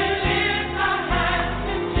 When we lift our hands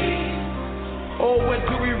to Jesus. Oh, what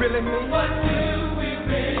do we really mean? What do we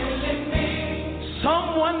really mean?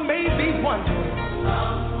 Someone may be wondering.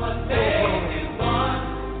 Someone may be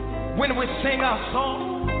wondering. When we sing our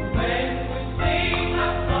song. When we sing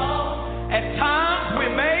our song. At times we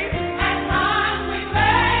may.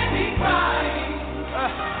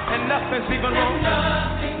 Nothing's even wrong.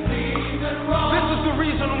 This is the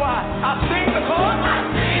reason why I sing because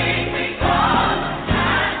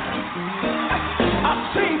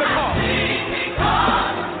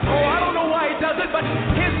oh, I don't know why he does it, but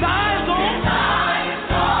his eyes on.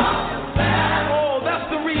 Oh, that's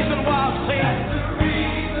the reason why I sing.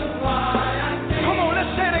 Come on,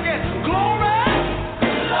 let's say it again. Glory.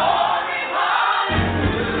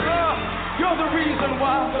 You're the reason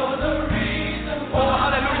why. Oh,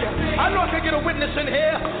 hallelujah. I know I can get a witness in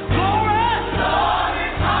here. Glory! Glory,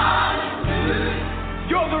 hallelujah.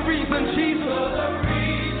 You're the reason, Jesus. You're the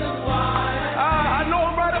reason why. I know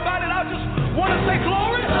I'm right about it. I just want to say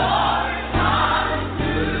glory. Glory,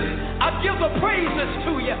 hallelujah. I give the praises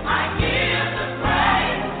to you. I give the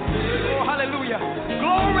praise to you. Oh, hallelujah.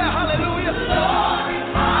 Glory, hallelujah.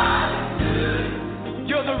 Glory, hallelujah.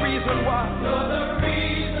 You're the reason why. You're the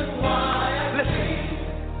reason why.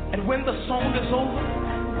 Listen, and when the song is over,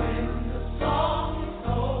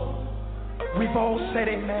 we've all said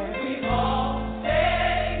amen. We've all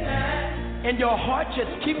said amen. In your heart, just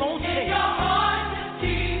keep on singing. In your heart, just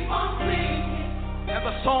keep on singing. And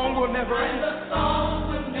the song will never end. The song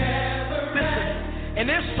will never Listen, end. And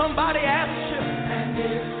if somebody asks you,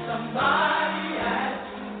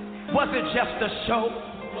 was it just a show?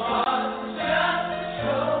 Was it just a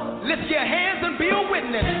show? Lift your hands and be a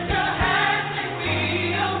witness. Lift your hands and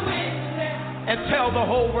be a witness. And tell the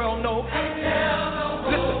whole world no. And tell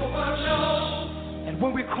the whole world no. And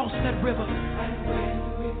when we cross that river,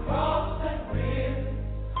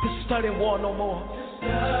 to study war no more.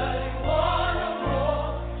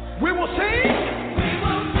 We will sing. We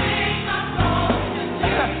will sing a song.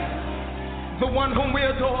 The one whom we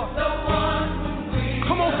adore. The one whom we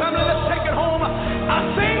Come on, family, let's take it home.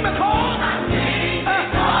 I sing because. I sing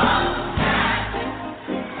because.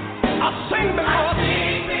 I sing because.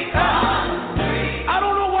 I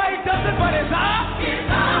don't know why he does it, but his eye. His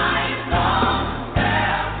eye is on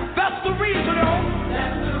there. That's the reason, y'all.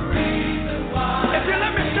 That's the reason why. If you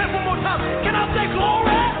let me say it one more time, can I say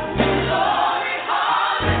glory? Glory,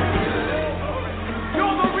 hallelujah.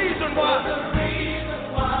 You're the reason why. You're the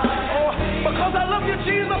reason why. Oh, because I love you,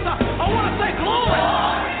 Jesus. I want to say glory.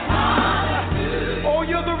 Glory, hallelujah. Oh,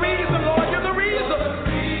 you're the reason, Lord. You're the reason. You're the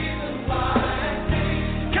reason why.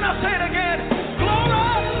 Can I say it again? Glory.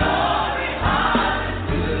 Glory,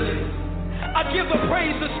 hallelujah. I give the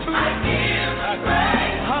praises to you. I give the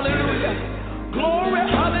praise. Hallelujah. Glory,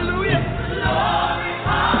 hallelujah. Glory,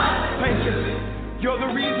 hallelujah. Thank you. You're the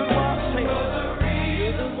reason why I sing. You're the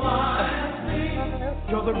reason why I sing.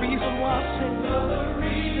 You're the reason why I sing. You're the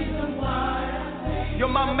reason why I sing. You're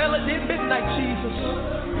my melody at midnight, Jesus. You're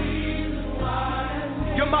the reason why I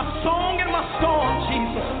sing. You're my song in my storm,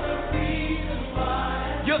 Jesus. You're the reason why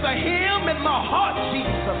I sing. You're the hymn in my heart,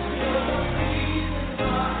 Jesus.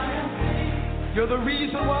 You're the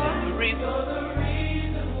reason why. You're the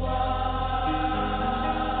reason why.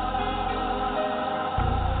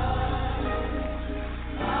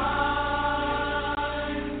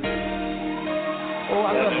 Oh,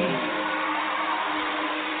 I love you.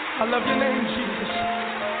 I love your name, Jesus.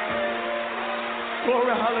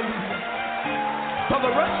 Glory, hallelujah. For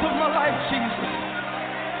the rest of my life, Jesus,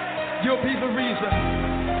 you'll be the reason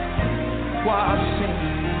why I sing.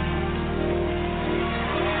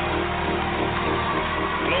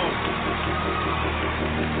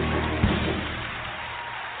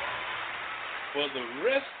 For the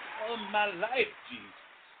rest of my life, Jesus,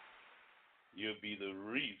 you'll be the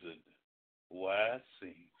reason why I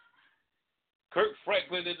sing. Kirk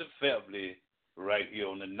Franklin and the family, right here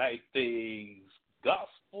on the Night Things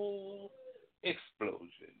Gospel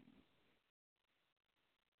Explosion.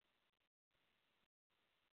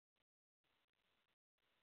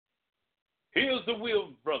 Here's the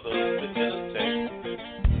Wills Brothers with Entertainment.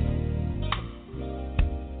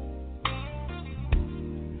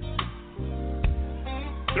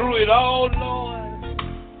 Through it all, Lord,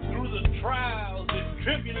 through the trials and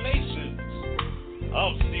tribulations,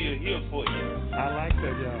 I'm still here for you. I like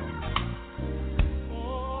that, y'all.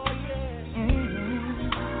 Oh, yeah.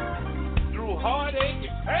 Through heartache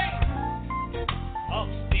and pain, I'm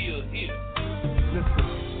still here. Listen.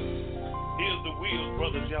 Here's the Wills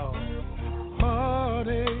Brothers, y'all.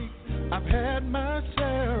 Heartache, I've had my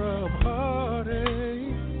share of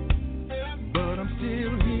heartache, but I'm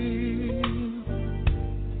still here.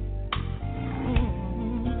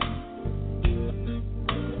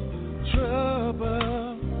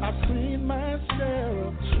 Trouble, I've seen my share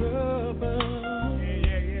of trouble,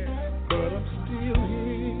 but I'm still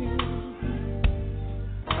here.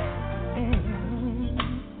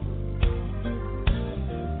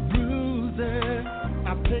 Bruises,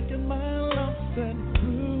 I've taken my lumps and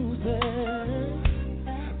bruises,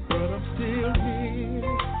 but I'm still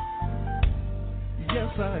here.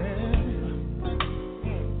 Yes, I am.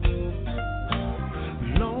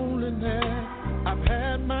 Loneliness, I've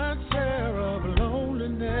had my share of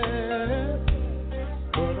loneliness,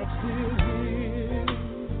 but I'm still here.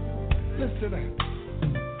 Listen up.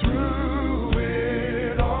 Through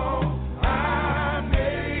it all, I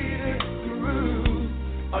made it through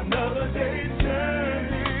another day's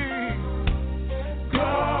journey.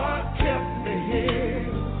 God kept me here.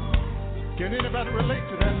 Can anybody relate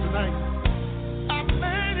to that tonight? I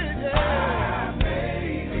made it, yeah. I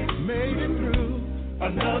made it through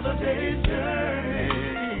another day's journey.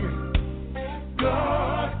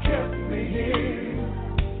 God kept me here.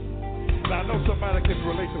 Now, I know somebody can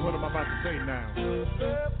relate to what I'm about to say now.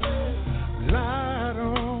 Lied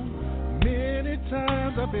on, many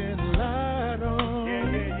times I've been lied on.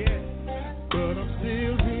 Yeah. But I'm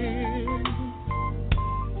still here.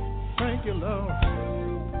 Thank you, Lord.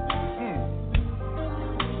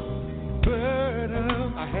 Burden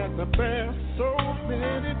I had to bear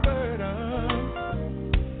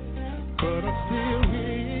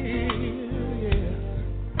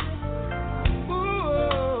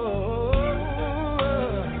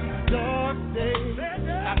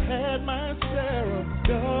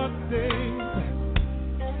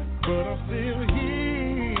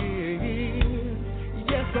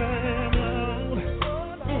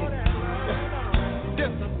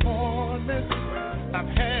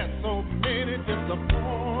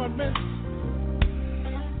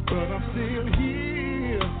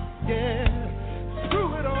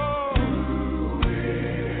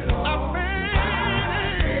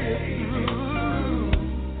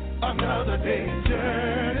day's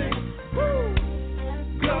journey. Woo.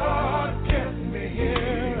 God kept me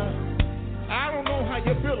here. I don't know how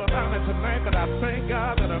you feel about it tonight, but I thank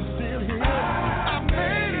God that I'm still here. I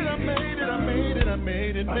made it, I made it, I made it, I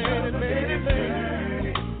made it, made it, made it, made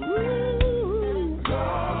it. Woo.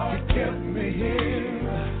 God kept me here.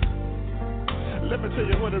 Let me tell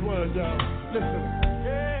you what it was, y'all. Listen.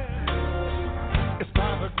 Yeah. It's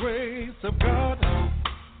by the grace of God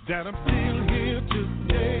that I'm still here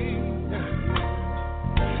today.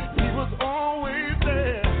 He was always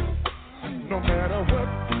there, no matter what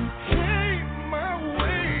came my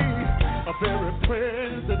way. A very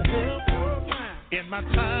present help in my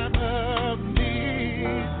time of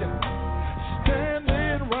need.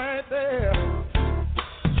 Standing right there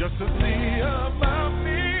just to see about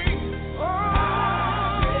me.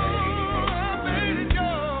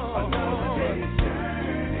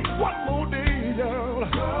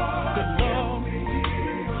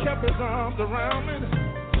 His arms around me.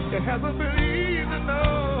 It hasn't been easy,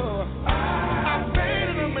 no. I made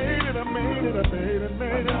it, I made it, I made it, I made it,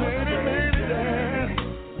 made it, made it, made it, yeah.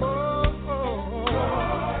 Oh,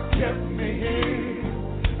 God kept me here.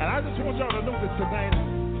 And I just want y'all to know this tonight.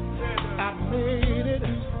 I made it.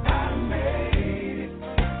 I made it.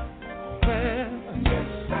 Man, yes,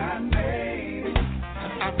 I made it.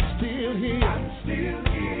 I'm still here. I'm still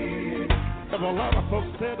here. And a lot of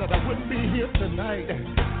folks said that I wouldn't be here tonight.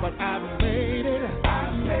 But I made it. I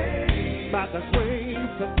made it. By the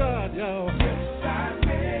grace of God, y'all. Yes, I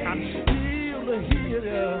made it. I'm still here,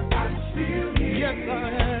 y'all. I'm still here. Yes,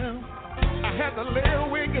 I am. I had to lay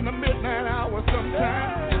awake in the midnight hour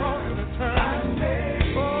sometimes. Tossing and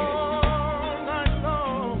turning. All night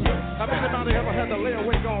long. Yes, have anybody ever had to lay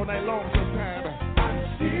awake all night long sometimes?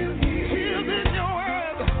 I'm still here. Tears in your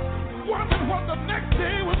eyes. Wondering what the next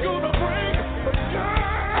day was going to bring. But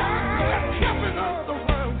God kept it all the way.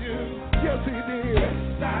 Yes, he did. Yes,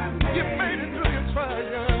 you made it through your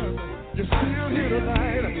trial. You're still here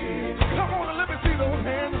tonight. Come on and let me see those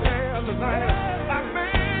hands there tonight. I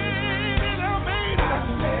made it, I made it.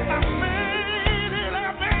 I made it,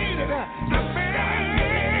 I made it. I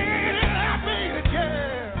made it, I made it,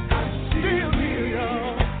 yeah. I'm still here,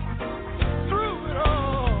 y'all. Through it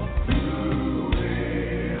all. Through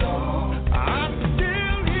it all. I'm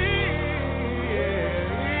still here.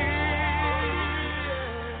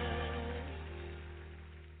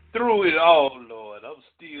 Through it all, Lord, I'm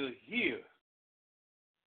still here.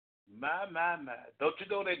 My. Don't you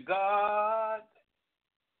know that God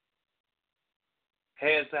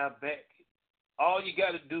has our back? All you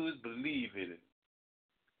got to do is believe in it.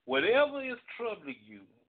 Whatever is troubling you,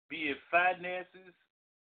 be it finances,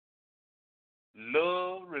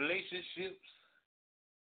 love, relationships,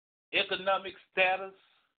 economic status,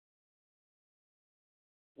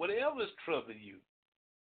 whatever is troubling you,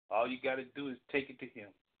 all you got to do is take it to Him.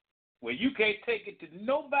 When you can't take it to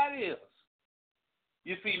nobody else.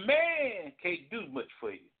 You see, man can't do much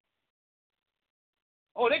for you.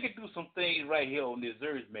 Oh, they can do some things right here on this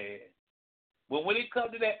earth, man. But when it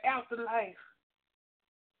comes to that afterlife,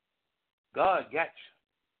 God got you.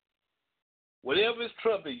 Whatever is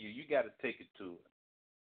troubling you, you got to take it to it.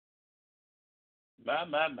 My.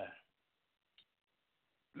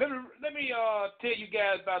 Let me tell you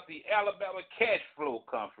guys about the Alabama Cash Flow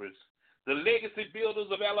Conference. The Legacy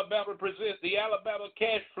Builders of Alabama presents the Alabama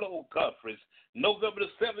Cash Flow Conference, November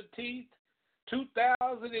the 17th,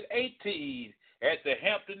 2018, at the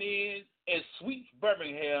Hampton Inn and Suites,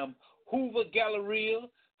 Birmingham, Hoover Galleria,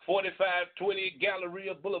 4520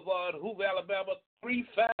 Galleria Boulevard, Hoover, Alabama,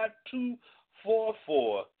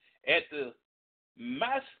 35244. At the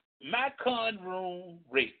MyCon room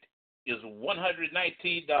rate is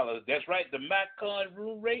 $119. That's right, the MyCon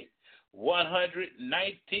room rate, $119.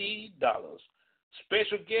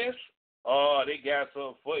 Special guests, they got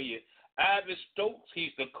something for you. Ivy Stokes,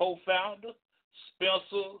 he's the co-founder.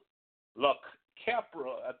 Spencer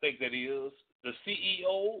LaCapra, I think that is, the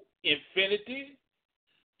CEO, Infinity.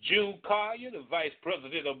 June Collier, the Vice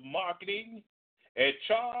President of Marketing. And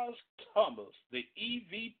Charles Thomas, the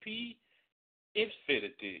EVP,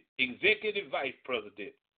 Infinity, Executive Vice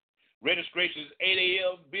President. Registration is 8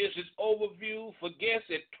 a.m. Business overview for guests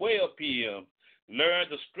at 12 p.m. Learn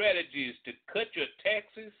the strategies to cut your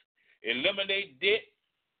taxes, eliminate debt,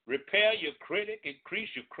 repair your credit, increase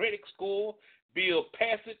your credit score, build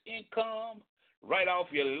passive income, write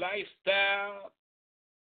off your lifestyle.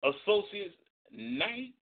 Associates,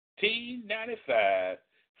 $19.95,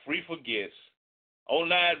 free for guests.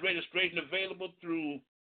 Online registration available through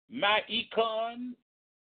MyEcon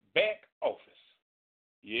back office.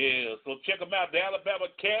 Yeah, so check them out. The Alabama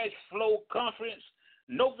Cash Flow Conference,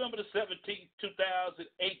 November the 17th,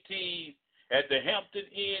 2018. at the Hampton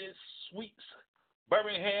Inn Suites,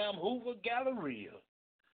 Birmingham, Hoover Galleria,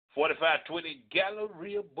 4520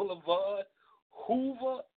 Galleria Boulevard,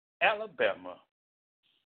 Hoover, Alabama.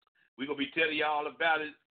 We're going to be telling you all about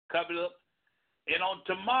it coming up. And on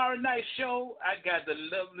tomorrow night's show, I got the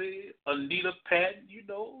lovely Anita Patton, you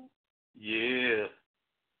know. Yeah.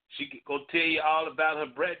 She going to tell you all about her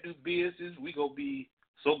brand new business. We're going to be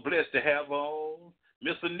so blessed to have on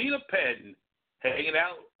Miss Anita Patton hanging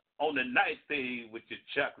out on the night thing with your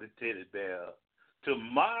chocolate teddy bear.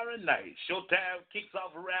 Tomorrow night, showtime kicks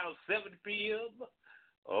off around 7 p.m.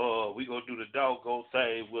 Oh, we're going to do the doggone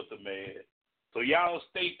thing with her, man. So y'all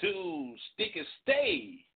stay tuned, stick and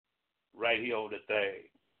stay right here on the thing.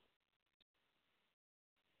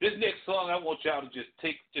 This next song, I want y'all to just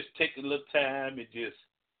take a little time and just,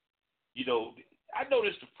 you know, I know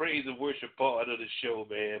this is the praise and worship part of the show,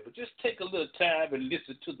 man, but just take a little time and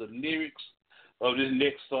listen to the lyrics of this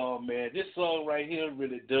next song, man. This song right here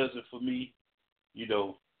really does it for me, you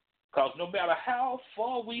know, because no matter how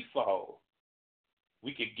far we fall,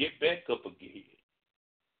 we can get back up again.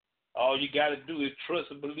 All you got to do is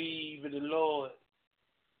trust and believe in the Lord.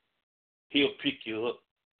 He'll pick you up.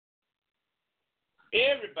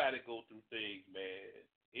 Everybody go through things, man.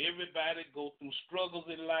 Everybody go through struggles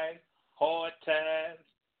in life, hard times,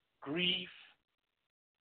 grief,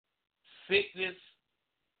 sickness.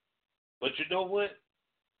 But you know what?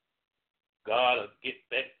 God will get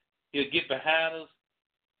back. He'll get behind us.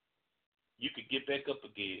 You can get back up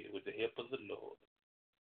again with the help of the Lord.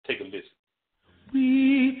 Take a listen.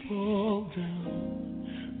 We fall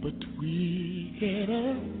down, but we get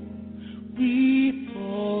up. We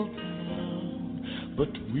fall down,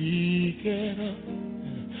 but we get up.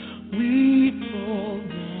 We fall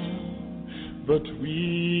down, but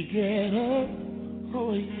we get up.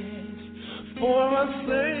 Oh yes, for a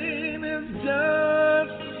saint is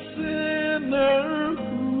just a sinner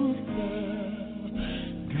who fell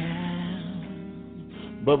down,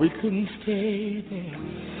 but we couldn't stay there.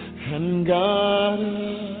 And God,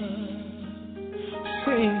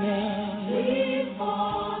 sing now. We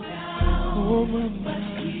fall down, oh my, but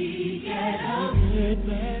we get up. Get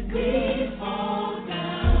back up. We fall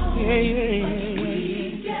down, yeah, yeah, yeah. We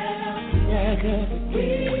get up, back up. We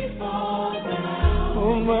fall down,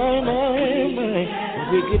 oh my,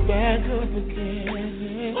 we get back up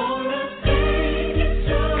again. For a thing is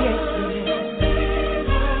just,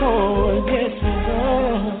 oh yes, Lord.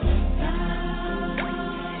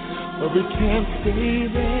 But we can't stay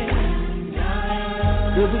there.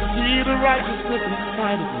 There's a seed of righteousness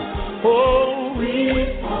inside of you. Oh, we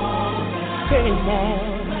fall down. Stay down.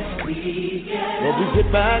 But we get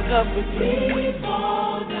back up again.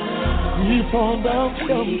 We fall down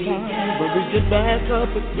sometimes, but we get back up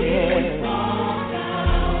again.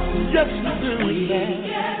 Yes, we do that.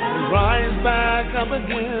 We rise back up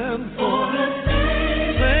again for the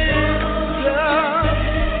Savior.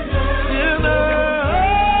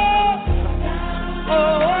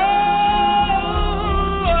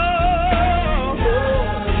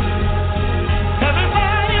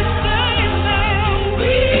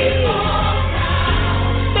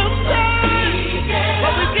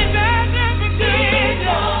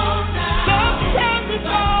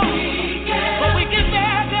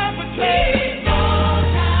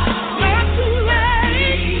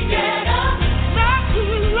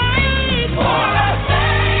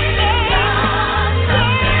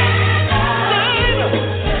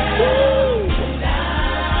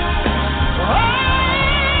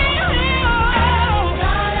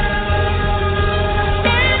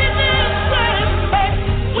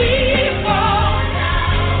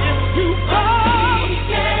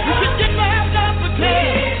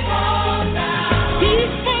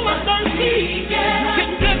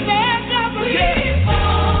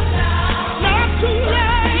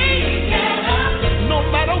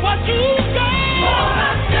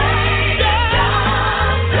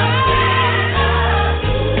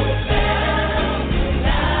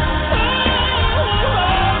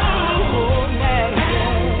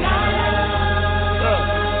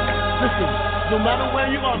 No matter where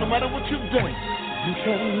you are, no matter what you've done, you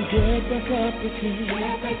can get back up again.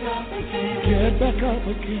 Get back up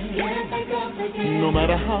again. No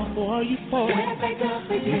matter how far you fall, you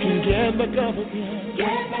can get back up again.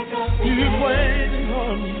 He's waiting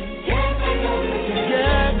on you to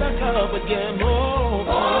get back up again. Oh,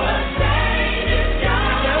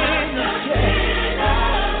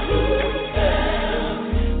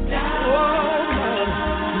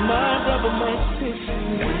 my brother, my sister.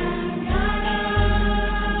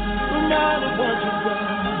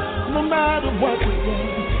 No matter what you've done,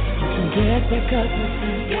 you can get back up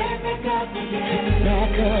again.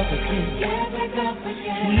 back up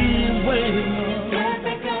again. He's waiting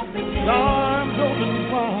on arms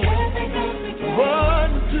open wide.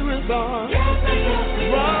 Run to his arms.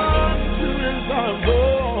 Run to his arms. Oh,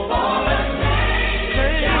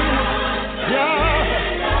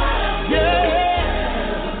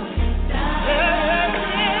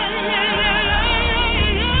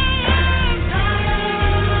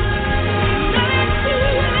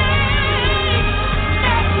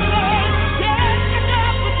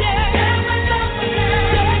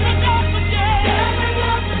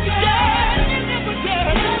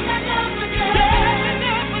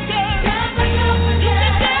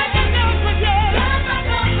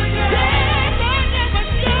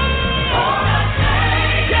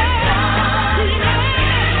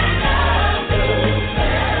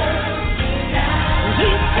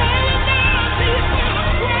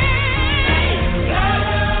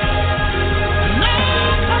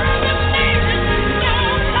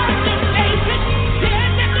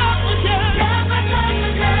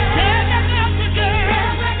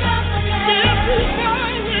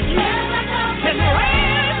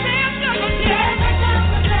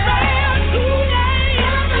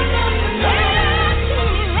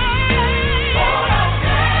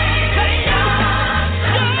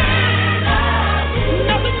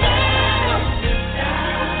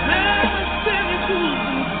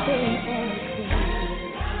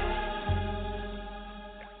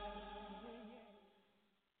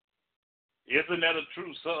 Isn't that a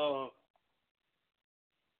true song?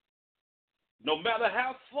 No matter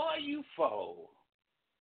how far you fall,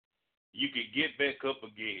 you can get back up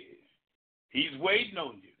again. He's waiting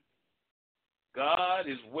on you. God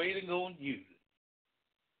is waiting on you.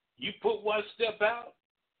 You put one step out,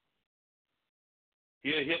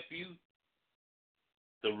 he'll help you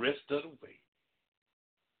the rest of the way.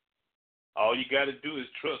 All you got to do is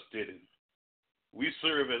trust in him. We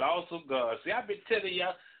serve an awesome God. See, I've been telling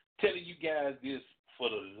you guys this for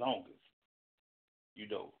the longest. You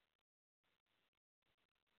know,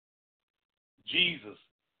 Jesus,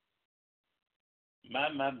 my.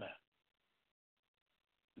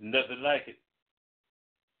 Nothing like it.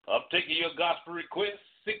 I'm taking your gospel request,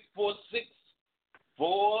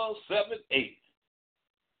 646-478-4755.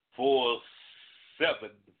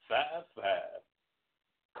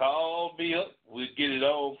 Call me up. We'll get it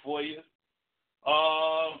on for you.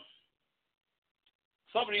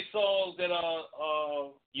 Some of these songs that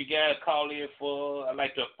you guys call in for, I'd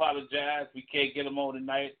like to apologize. We can't get them on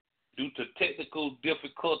tonight due to technical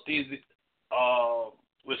difficulties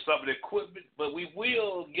with some of the equipment, but we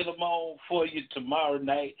will get them on for you tomorrow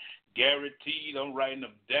night. Guaranteed. I'm writing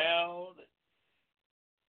them down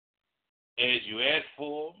as you ask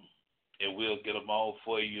for them, and we'll get them on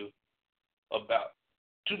for you about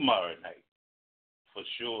tomorrow night for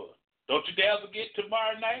sure. Don't you dare forget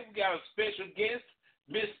tomorrow night we got a special guest,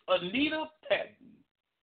 Miss Anita Patton.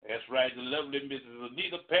 That's right, the lovely Mrs.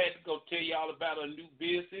 Anita Patton going to tell you all about her new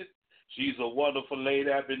business. She's a wonderful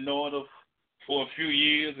lady. I've been knowing her for a few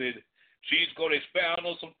years, and she's going to expound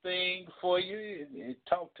on some things for you and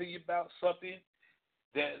talk to you about something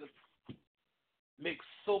that makes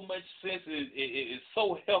so much sense. It's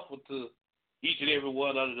so helpful to each and every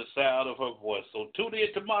one under the sound of her voice. So tune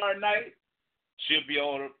in tomorrow night. She'll be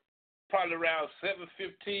on probably around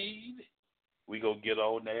 7:15. We going to get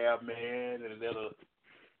on the air, man, and let her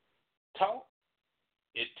talk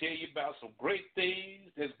and tell you about some great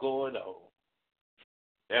things that's going on.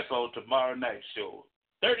 That's on tomorrow night's show.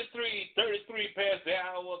 33 past the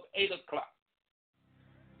hour of 8 o'clock.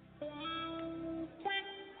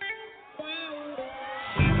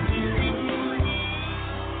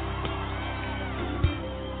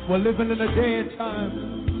 We're living in a day and time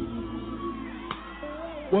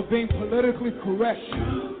where being politically correct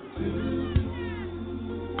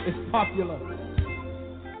is popular.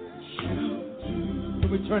 Can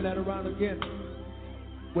we turn that around again?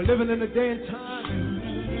 We're living in a day and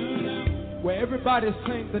time where everybody's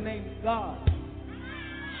saying the name God,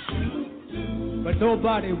 but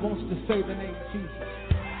nobody wants to say the name Jesus.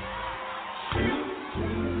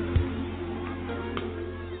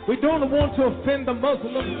 We don't want to offend the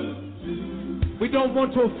Muslims. We don't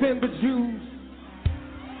want to offend the Jews.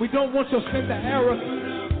 We don't want to offend the Arabs.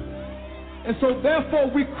 And so therefore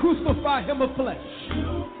we crucify him of flesh.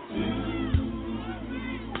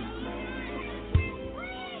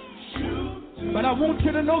 But I want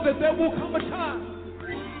you to know that there will come a time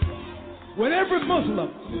when every Muslim,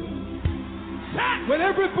 when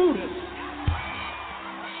every Buddhist,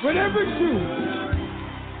 when every Jew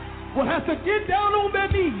will have to get down on their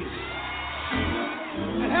knees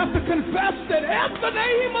and have to confess that at the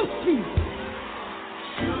name of Jesus,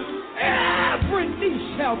 every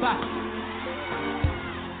knee shall bow.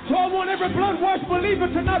 So I want every blood-washed believer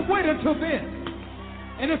to not wait until then.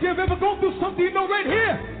 And if you've ever gone through something, you know right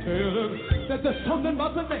here that there's something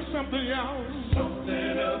about the name. Something else.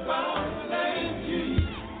 Something about the name Jesus.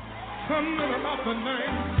 Something about the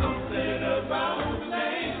name. Something about the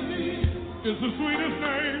name Jesus. It's the sweetest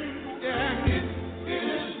name. Yeah. It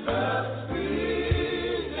is the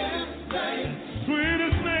sweetest name.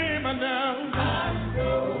 Sweetest name I know.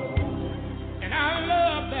 And I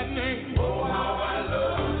love that name. Oh, how I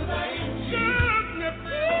love the name.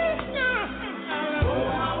 Oh,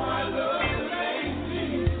 how I love the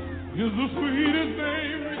name. It's the sweetest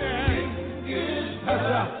name.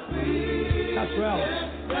 Yeah. That's right.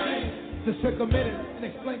 Just take a minute and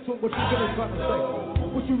explain to him what you're really trying to say.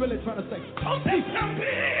 What you really trying to say. Some people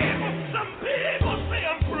say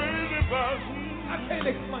I'm crazy, but I can't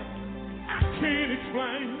explain. I can't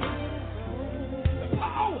explain the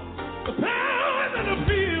power and the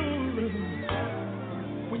feeling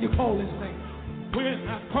when you call his name. When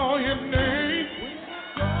I call your name,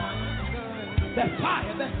 that's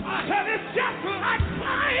fire, that's fire. And it's just like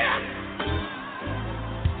fire.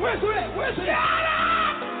 Where's it? Where's it? Shut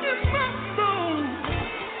up in my soul.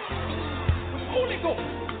 Holy Ghost.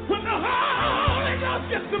 When the Holy Ghost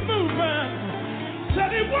gets to moving,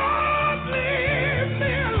 said he won't leave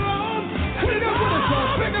me alone. Pick it up with us,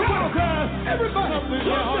 y'all. Pick it up with us. Everybody.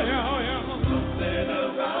 Something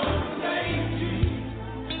about the name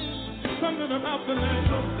Jesus. Something about the name.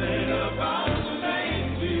 Something about the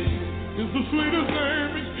name Jesus. It's the sweetest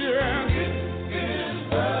name, yeah. It is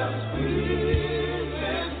the sweetest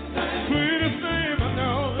name. Sweetest name I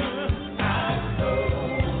know.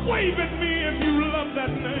 Wave at me if you love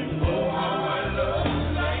that name. Oh, how I love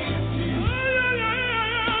the name Jesus.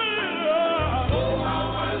 Oh,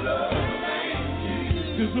 how I love the name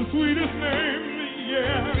Jesus. It's the sweetest name,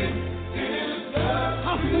 yeah.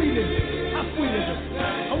 How sweet is it? How sweet is it?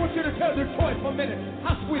 I want you to tell Detroit for a minute.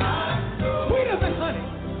 How sweet is it? Sweeter than honey.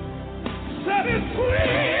 That is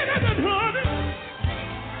sweeter than honey.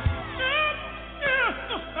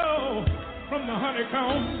 Oh, from the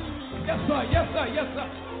honeycomb. Yes, sir, yes, sir, yes, sir.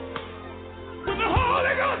 When the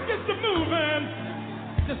Holy Ghost gets to moving,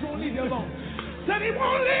 just won't leave you alone. Said he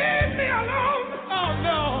won't leave me alone. Oh,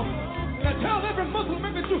 no. Now tell every Muslim,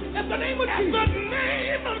 every Jew, at the name of Jesus. At the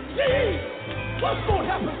name of Jesus. What's going to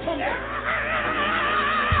happen someday?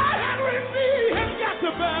 Every knee has got to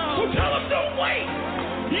bow. So tell them, don't wait.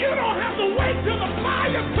 You don't have to wait till the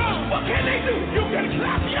fire comes. What can they do? You can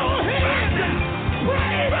clap your hands and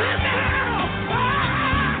pray right now.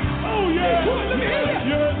 Ah! Oh, yeah. Let me hear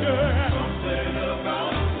you. Yeah. Something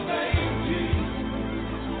about the name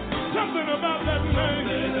Jesus. Something about that name.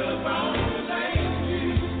 Something about the name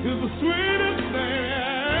Jesus. Is the sweetest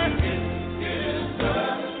name. It is the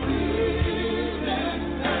sweetest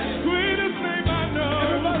name. Sweetest name I know.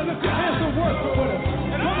 Everybody lift your hands and worship with us.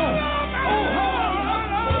 And come on. I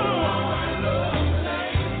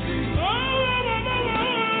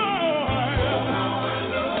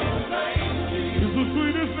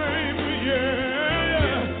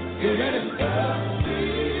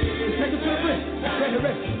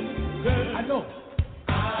know.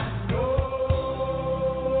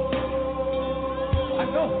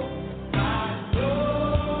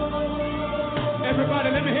 Everybody,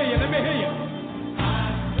 let me hear you.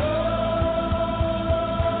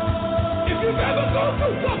 If you've ever gone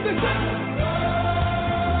through something,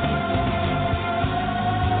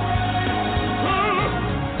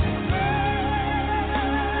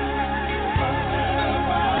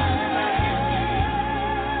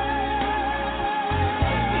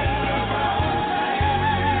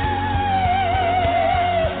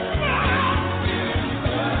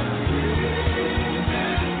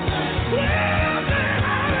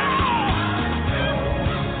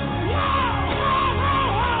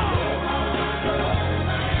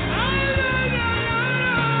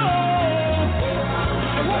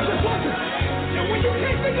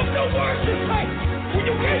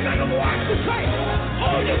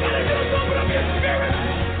 all you gotta do is open up your spirit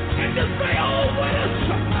and just say, oh, what a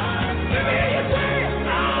shock. Let me hear you say it.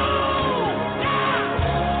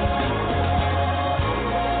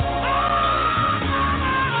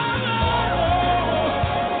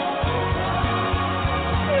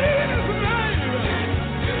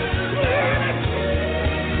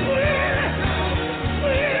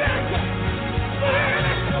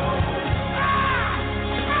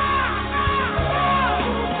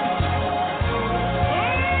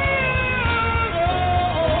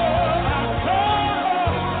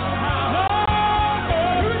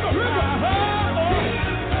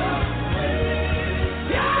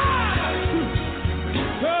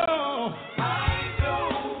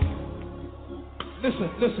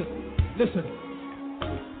 Listen.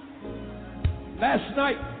 Last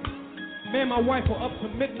night, me and my wife were up to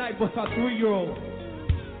midnight with our 3-year-old.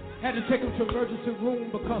 Had to take him to emergency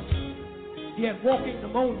room because he had walking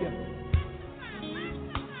pneumonia.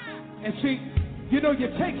 And see, you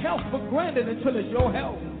take health for granted until it's your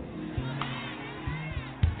health.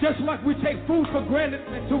 Just like we take food for granted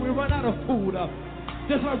until we run out of food.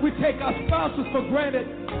 Just like we take our spouses for granted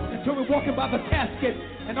until we're walking by the casket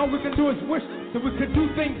and all we can do is wish that we could do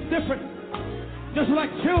things different. Just like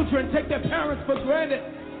children take their parents for granted.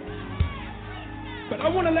 But I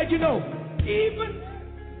want to let you know, even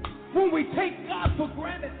when we take God for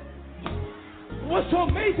granted, what's so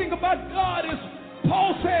amazing about God is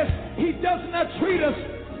Paul says he does not treat us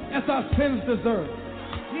as our sins deserve.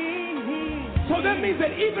 So that means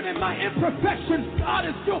that even in my imperfections, God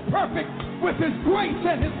is still perfect with his grace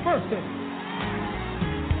and his mercy.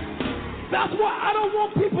 That's why I don't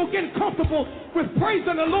want people getting comfortable with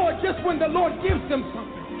praising the Lord just when the Lord gives them something.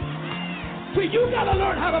 See, you got to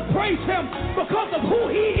learn how to praise him because of who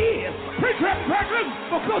he is.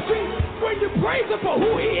 Because see, when you praise him for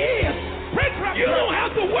who he is, you don't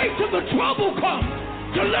have to wait till the trouble comes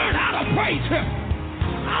to learn how to praise him.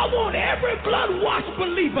 I want every blood-washed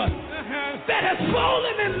believer that has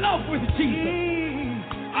fallen in love with Jesus.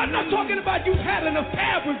 I'm not talking about you had an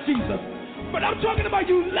affair with Jesus, but I'm talking about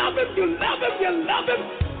you love him, not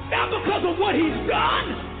because of what he's done,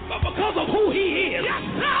 but because of who he is. Yes,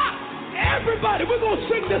 everybody, we're going to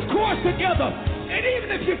sing this chorus together. And even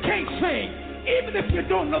if you can't sing, even if you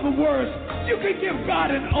don't know the words, you can give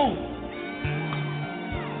God an oath.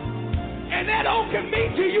 And that oath can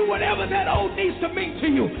mean to you whatever that oath needs to mean to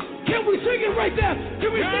you. Can we sing it right there? Can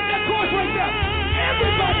we sing that chorus right there?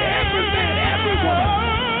 Everybody, every man, every woman,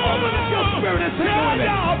 open up your spirit and sing with it.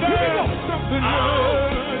 Here we go. It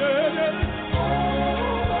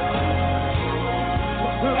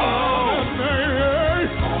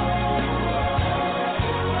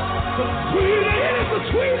is the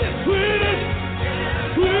sweetest.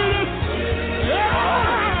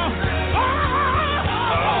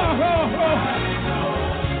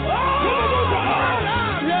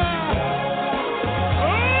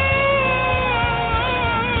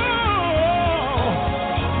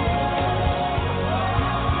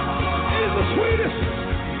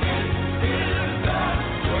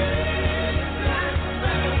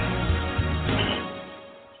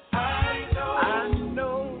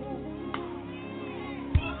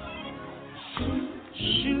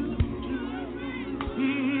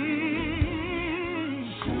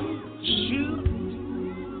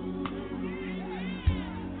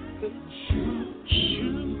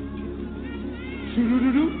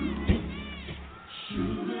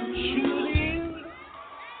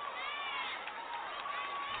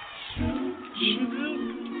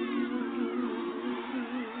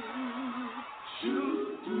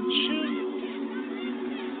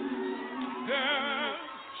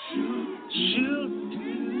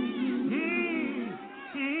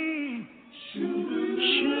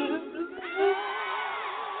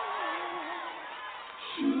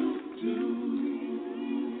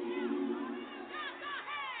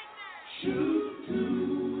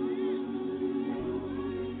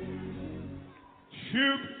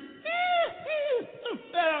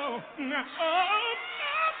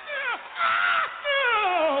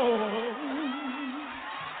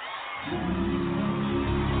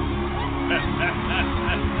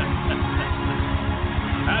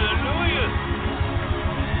 Hallelujah.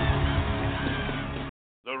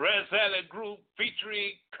 The Red Salad Group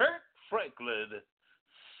featuring Kirk Franklin.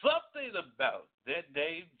 Something about that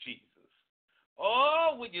name, Jesus.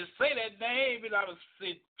 Oh, when you say that name, it ought to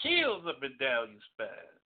send chills up and down your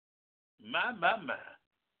spine. My.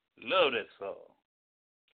 Love that song.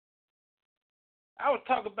 I was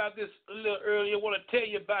talking about this a little earlier. I want to tell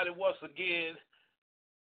you about it once again.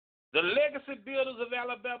 The Legacy Builders of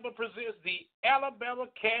Alabama presents the Alabama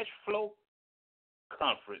Cash Flow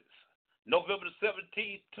Conference, November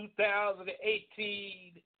 17th,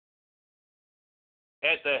 2018,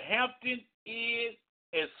 at the Hampton Inn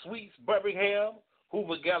and Suites, Birmingham,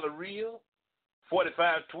 Hoover Galleria,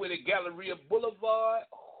 4520 Galleria Boulevard,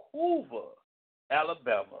 Hoover,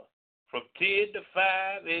 Alabama. From 10 to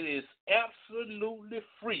 5, it is absolutely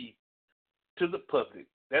free to the public.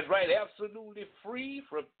 That's right, absolutely free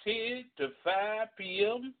from 10 to 5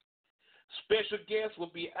 p.m. Special guests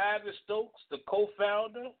will be Ivy Stokes, the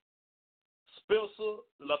co-founder, Spencer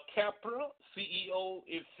LaCapra, CEO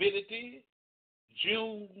Infinity,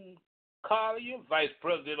 June Collier, Vice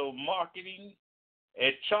President of Marketing,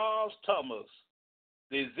 and Charles Thomas,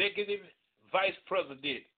 the Executive Vice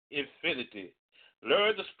President, Infinity.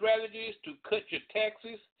 Learn the strategies to cut your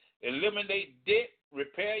taxes, eliminate debt,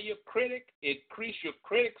 repair your credit, increase your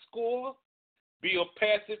credit score, build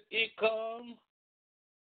passive income,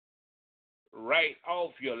 write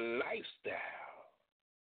off your lifestyle.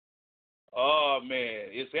 Oh, man,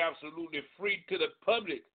 it's absolutely free to the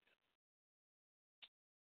public.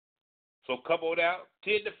 So come on out,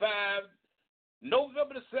 10 to 5,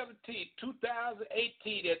 November the 17th,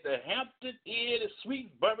 2018, at the Hampton Inn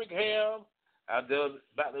Suite, Birmingham, out there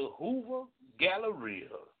by the Hoover Galleria.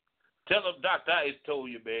 Tell them Dr. Ice told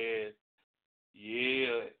you, man.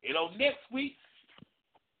 Yeah. Next week,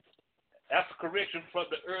 that's a correction from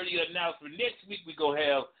the earlier announcement. Next week, we're going to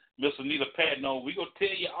have Miss Anita Patton on. We're going to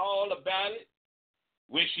tell you all about it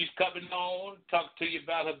when she's coming on, talk to you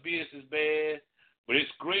about her business, man. But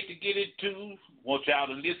it's great to get into. Want y'all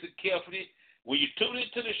to listen carefully. When you tune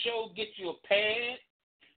into the show, get you a pad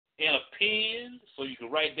and a pen so you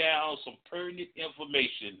can write down some pertinent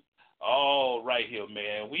information. All right here,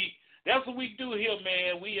 man. That's what we do here,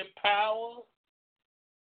 man. We empower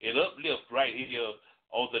and uplift right here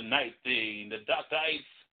on the night thing, the Dr. Ice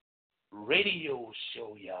radio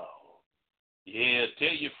show, y'all. Yeah,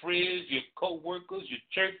 tell your friends, your co-workers, your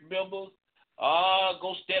church members.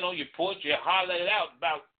 Go stand on your porch and holler it out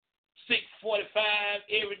about 6:45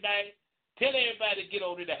 every night. Tell everybody to get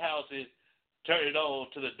over to the house and turn it on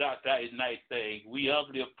to the Dr. Ice night thing. We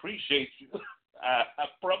humbly appreciate you. I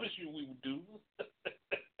promise you we will do.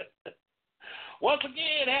 Once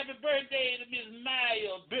again, happy birthday to Miss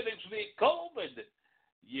Maya Billingsley Coleman.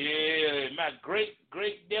 Yeah, my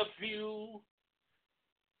great-great-nephew,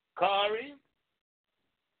 Kari.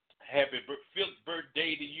 Happy 5th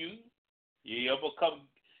birthday to you. Yeah, I'm going to come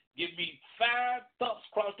give me 5 thumps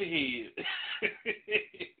across the head.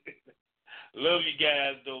 Love you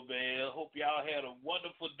guys, though, man. Hope y'all had a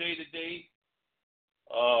wonderful day today.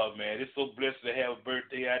 Oh, man, it's so blessed to have a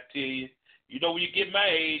birthday, I tell you. You know, when you get my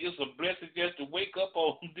age, it's a blessing just to wake up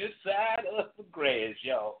on this side of the grass,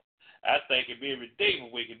 y'all. I thank him every day for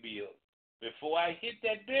waking me up. Before I hit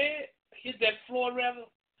that floor, rather,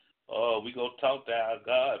 we going to talk to our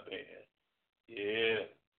God, man. Yeah.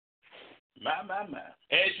 My.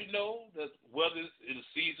 As you know, the weather in the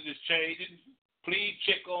season is changing. Please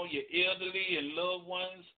check on your elderly and loved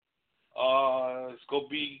ones. It's going to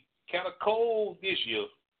be kind of cold this year.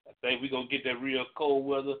 I think we're going to get that real cold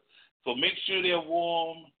weather. So make sure they're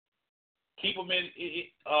warm. Keep them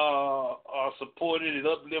supported and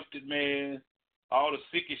uplifted, man. All the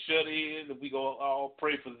sick and shut in, we going to all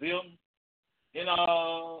pray for them. And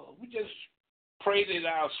we just pray that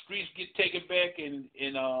our streets get taken back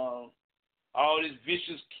and all this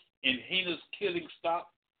vicious and heinous killing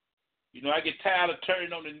stop. You know, I get tired of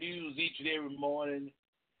turning on the news each and every morning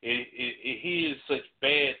and hear such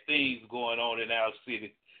bad things going on in our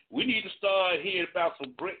city. We need to start hearing about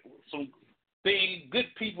some things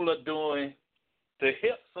good people are doing to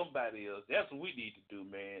help somebody else. That's what we need to do,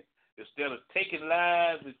 man. Instead of taking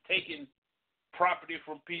lives and taking property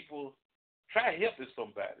from people, try helping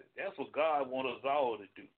somebody. That's what God wants us all to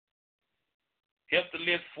do. Help the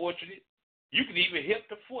less fortunate. You can even help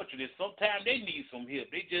the fortunate. Sometimes they need some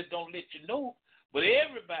help. They just don't let you know. But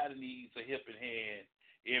everybody needs a helping hand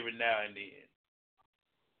every now and then.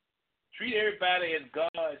 Treat everybody as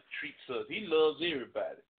God treats us. He loves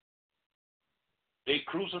everybody. They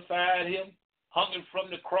crucified him, hung him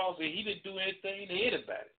from the cross, and he didn't do anything to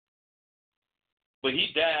anybody. But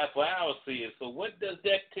he died for our sins. So what does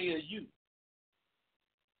that tell you?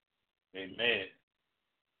 Amen.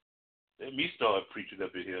 Let me start preaching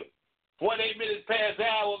up in here. 48 minutes past the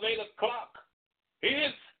hour of 8 o'clock.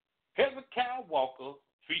 Here's Hezekiah Walker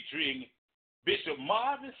featuring Bishop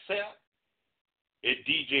Marvin Sapp and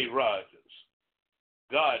DJ Rogers.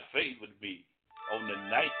 God favored me on the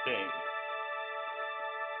night thing.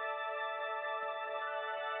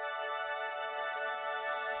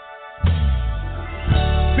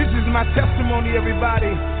 This is my testimony,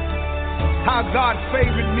 everybody. How God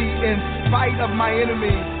favored me in spite of my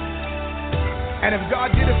enemies. And if God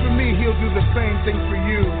did it for me, he'll do the same thing for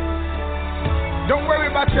you. Don't worry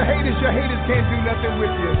about your haters. Your haters can't do nothing with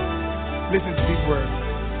you. Listen to these words.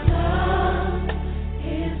 Love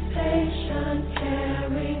is patient,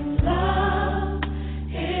 caring. Love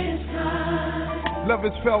is kind. Love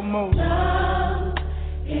is felt most. Love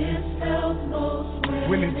is felt most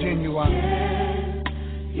when it's genuine.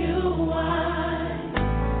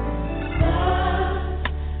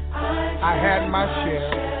 I had my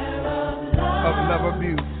share of love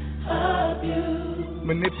abuse,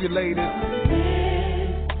 manipulated,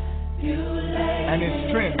 and its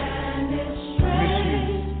strength misused.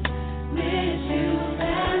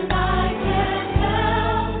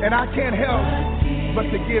 And I can't help but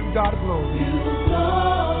to give God glory.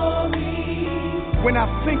 When I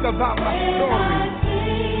think about my story,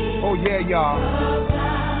 oh yeah, y'all,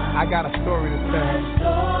 I got a story to tell.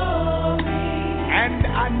 And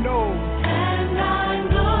I know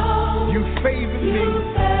you favored me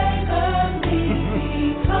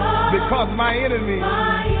because my enemies,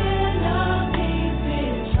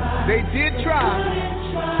 they did try,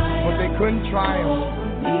 but they couldn't triumph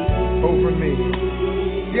over me.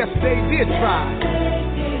 Yes, they did try,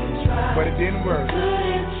 but it didn't work.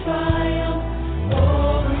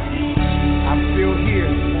 I'm still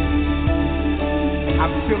here.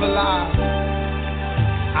 I'm still alive.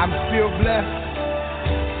 I'm still blessed.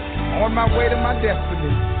 On my way to my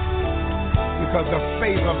destiny because the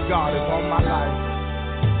favor of God is on my life.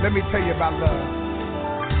 Let me tell you about love.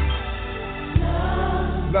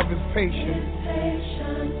 Love is patient.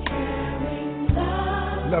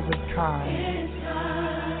 Love is kind.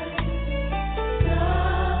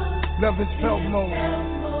 Love is felt most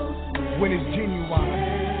when it's genuine.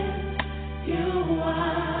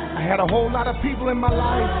 I had a whole lot of people in my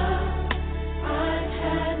life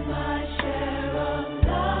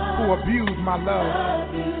who abused my love.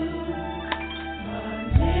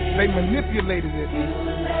 They manipulated it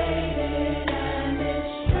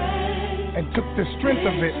and took the strength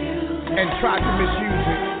of it and tried to misuse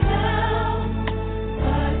it.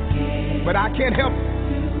 But I can't help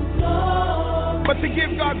but to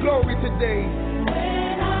give God glory today.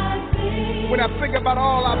 When I think about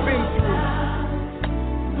all I've been through,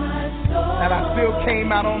 and I still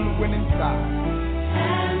came out on the winning side.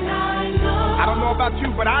 I don't know about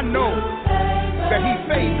you, but I know that He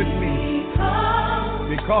favored me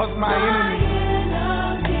because my enemies,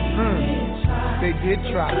 they did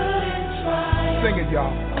try. Sing it,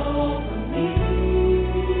 y'all.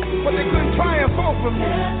 But they couldn't triumph over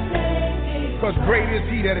me because great is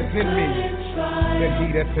He that is in me than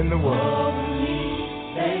he that's in the world.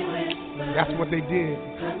 That's what they did.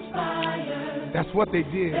 That's what they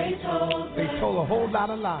did. They told a whole lot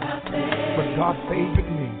of lies. But God favored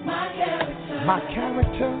me. My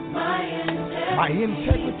character, my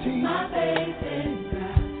integrity.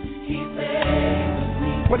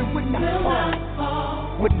 But it would not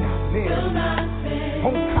fall, would not bend,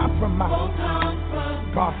 won't compromise.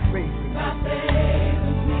 God favored me.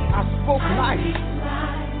 I spoke life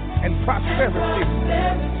and prosperity.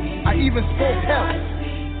 I even spoke health.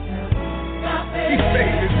 He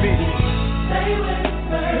favored me.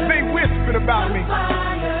 They whispered about me.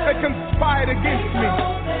 They conspired against me.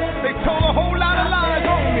 They told a whole lot of lies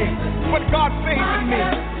on me. But God favored me.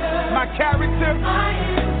 My character,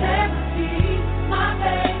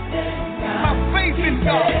 my faith in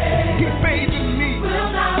God, He favored me.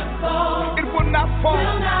 It will not fall,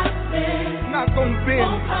 not gonna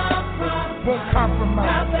bend, won't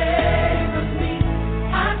compromise.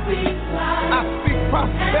 I speak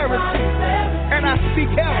prosperity and I speak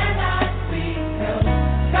health.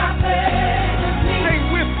 They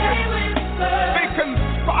whispered, they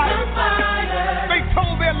conspired, they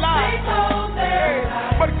told their lies,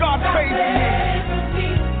 but God favored me.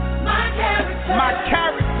 My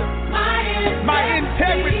character, my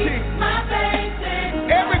integrity,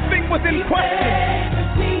 everything was in question,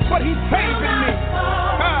 but He favored me.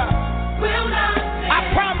 I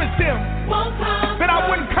promised Him that I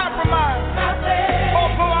wouldn't compromise,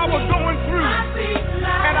 although I was going through,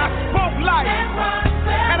 and I spoke life,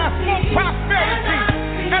 and I spoke prosperity,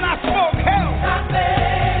 and I spoke health.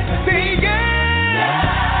 See,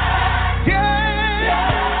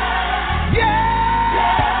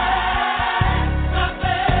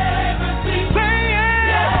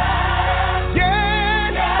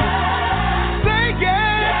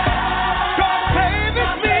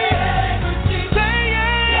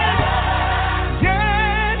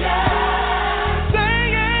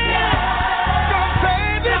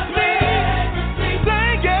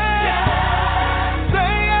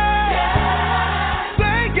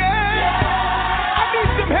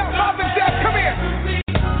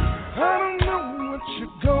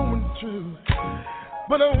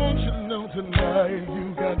 but I want you to know tonight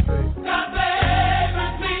you got faith. God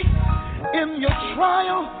favors me. In your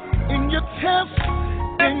trial, in your test,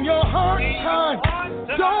 in your hard time,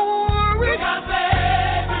 don't worry. God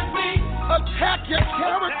favors me. Attack your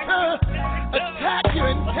character, attack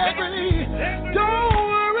your integrity. Don't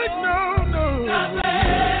worry, no. God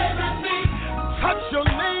favors me. Touch your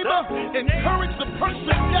neighbor, encourage the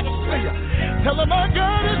person next to you. Tell him I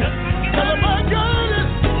got it. Tell him I got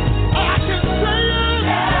it. I can say it.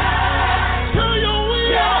 To your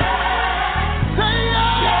will. Say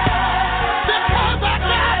it. Because I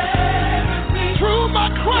got it. Through my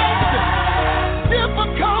crisis,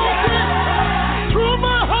 difficulty, through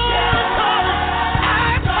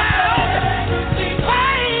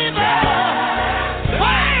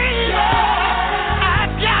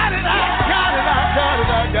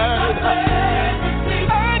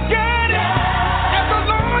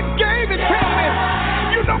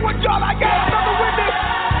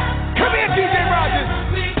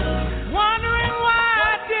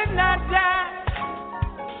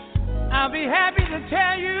I'll be happy to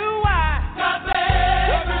tell you why. God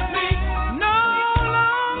favors me. No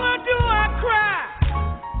longer do I cry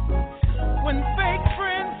when fake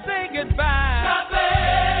friends say goodbye. God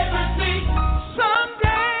favors me. Some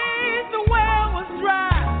days the well was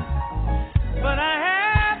dry, but I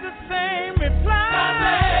have the same reply. God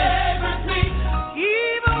favors me.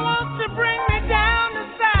 Evil wants to bring me down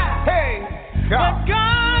to size. Hey, God. But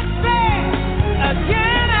God says,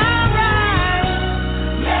 again I rise.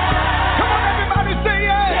 Yeah. Come on, everybody, say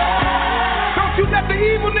yeah. Don't you let the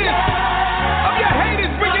evilness of your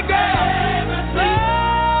haters bring you down.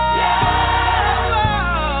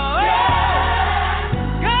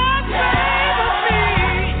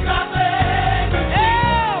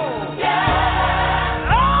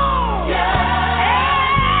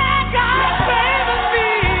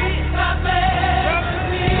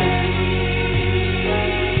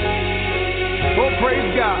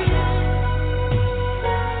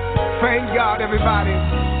 Thank God, everybody.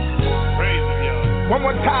 Praise Him, y'all. One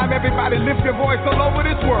more time, everybody, lift your voice all over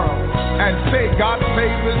this world and say, God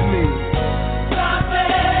favors me. God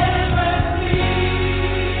favors me.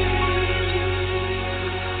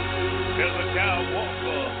 Hezekiah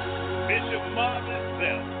Walker, Bishop Marvin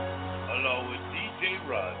Bell, along with DJ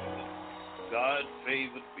Rogers. God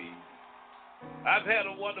favored me. I've had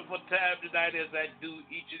a wonderful time tonight, as I do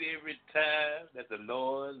each and every time that the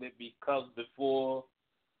Lord let me come before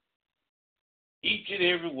each and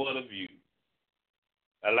every one of you.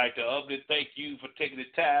 I'd like to humbly thank you for taking the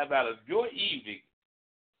time out of your evening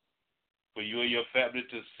for you and your family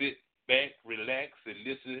to sit back, relax, and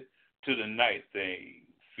listen to the Night Thing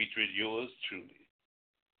featuring yours truly.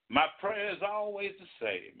 My prayer is always the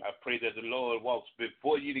same. I pray that the Lord walks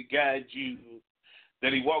before you to guide you,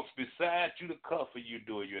 that He walks beside you to comfort you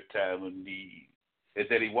during your time of need, and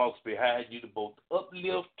that He walks behind you to both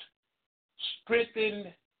uplift,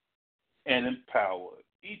 strengthen, and empower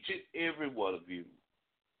each and every one of you.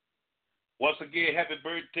 Once again, happy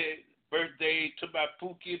birthday to my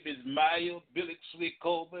Pookie, Ms. Maya, Billy Sweet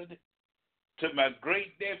Coleman, to my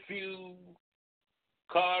great nephew,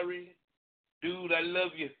 Kari. Dude, I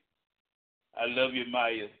love you. I love you,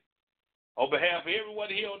 Maya. On behalf of everyone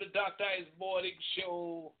here on the Dr. Ice Morning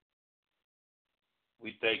Show,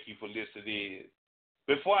 we thank you for listening in.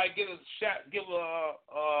 Before I get out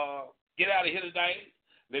of here tonight,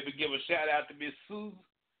 let me give a shout out to Mrs.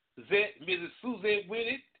 Suzette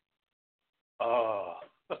Winnett,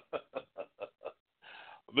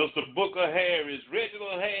 Mr. Booker Harris,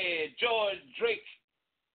 Reginald Hand, George Drake.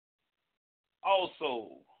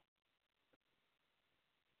 Also,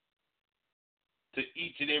 to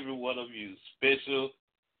each and every one of you, special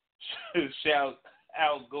shout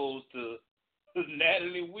out goes to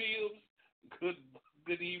Natalie Williams.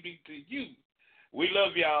 Good evening to you. We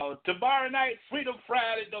love y'all. Tomorrow night, Freedom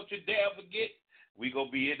Friday, don't you dare forget. We going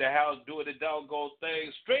to be in the house doing the doggone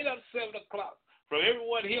thing straight up 7 o'clock. From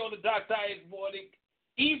everyone here on the Dr. Ice Morning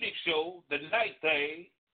Evening Show, the Night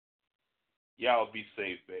Thing, y'all be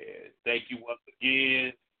safe, man. Thank you once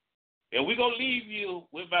again. And we're going to leave you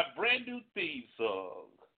with my brand new theme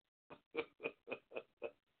song.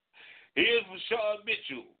 Here's Vashawn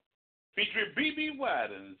Mitchell, featuring B.B.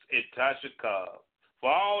 Winans and Tasha Cobb.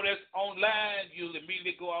 For all that's online, you'll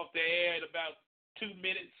immediately go off the air in about 2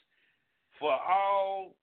 minutes. For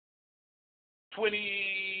all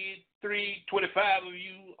 23, 25 of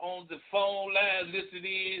you on the phone line listening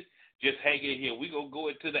in, just hang in here. We're going to go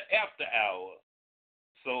into the after hour.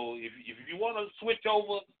 So if you want to switch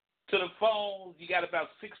over to the phone, you got about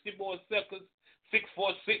 60 more seconds,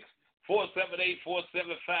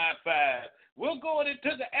 646-478-4755. We're going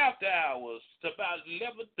into the after hours to about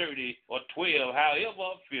 11:30 or 12, however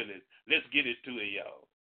I'm feeling. Let's get into it, y'all.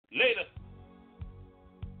 Later.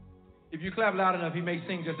 If you clap loud enough, he may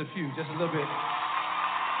sing just a few, just a little bit.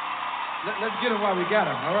 Let's get him while we got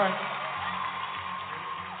him, all right?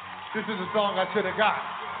 This is a song I should have got.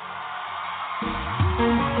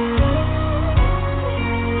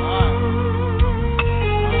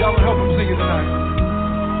 Y'all can help him sing it tonight.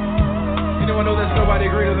 Anyone know there's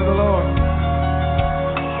nobody greater than the Lord?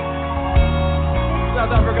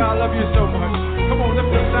 South Africa, I love you so much. Come on,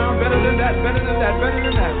 lift the sound better than that, better than that, better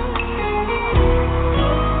than that.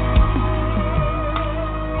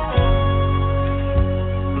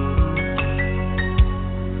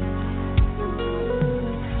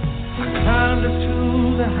 I climbed up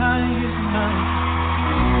to the highest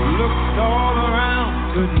mountain, looked all around,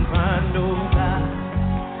 couldn't find nobody.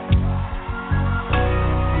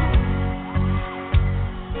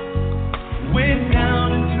 Went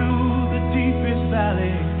down into the deepest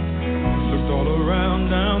valley, looked all around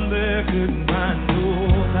down there, couldn't find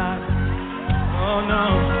nobody.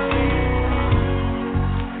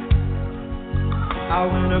 I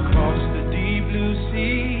went across the deep blue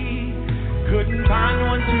sea, couldn't find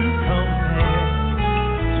one to compare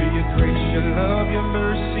to your grace, your love, your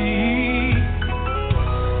mercy.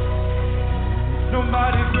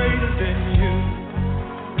 Nobody greater than you.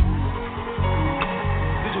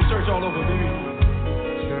 Did you search all over, baby?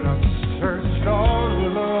 Said I've searched all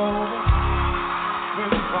over,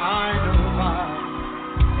 couldn't find nobody.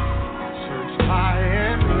 Searched high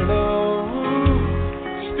and low,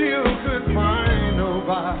 still couldn't find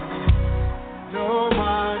nobody.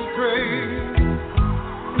 Nobody great,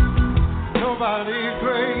 nobody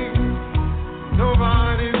great,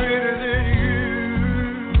 nobody greater than you.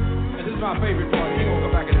 And this is my favorite part. We're gonna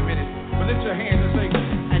go back in a minute. But lift your hands and say,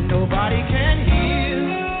 And nobody can heal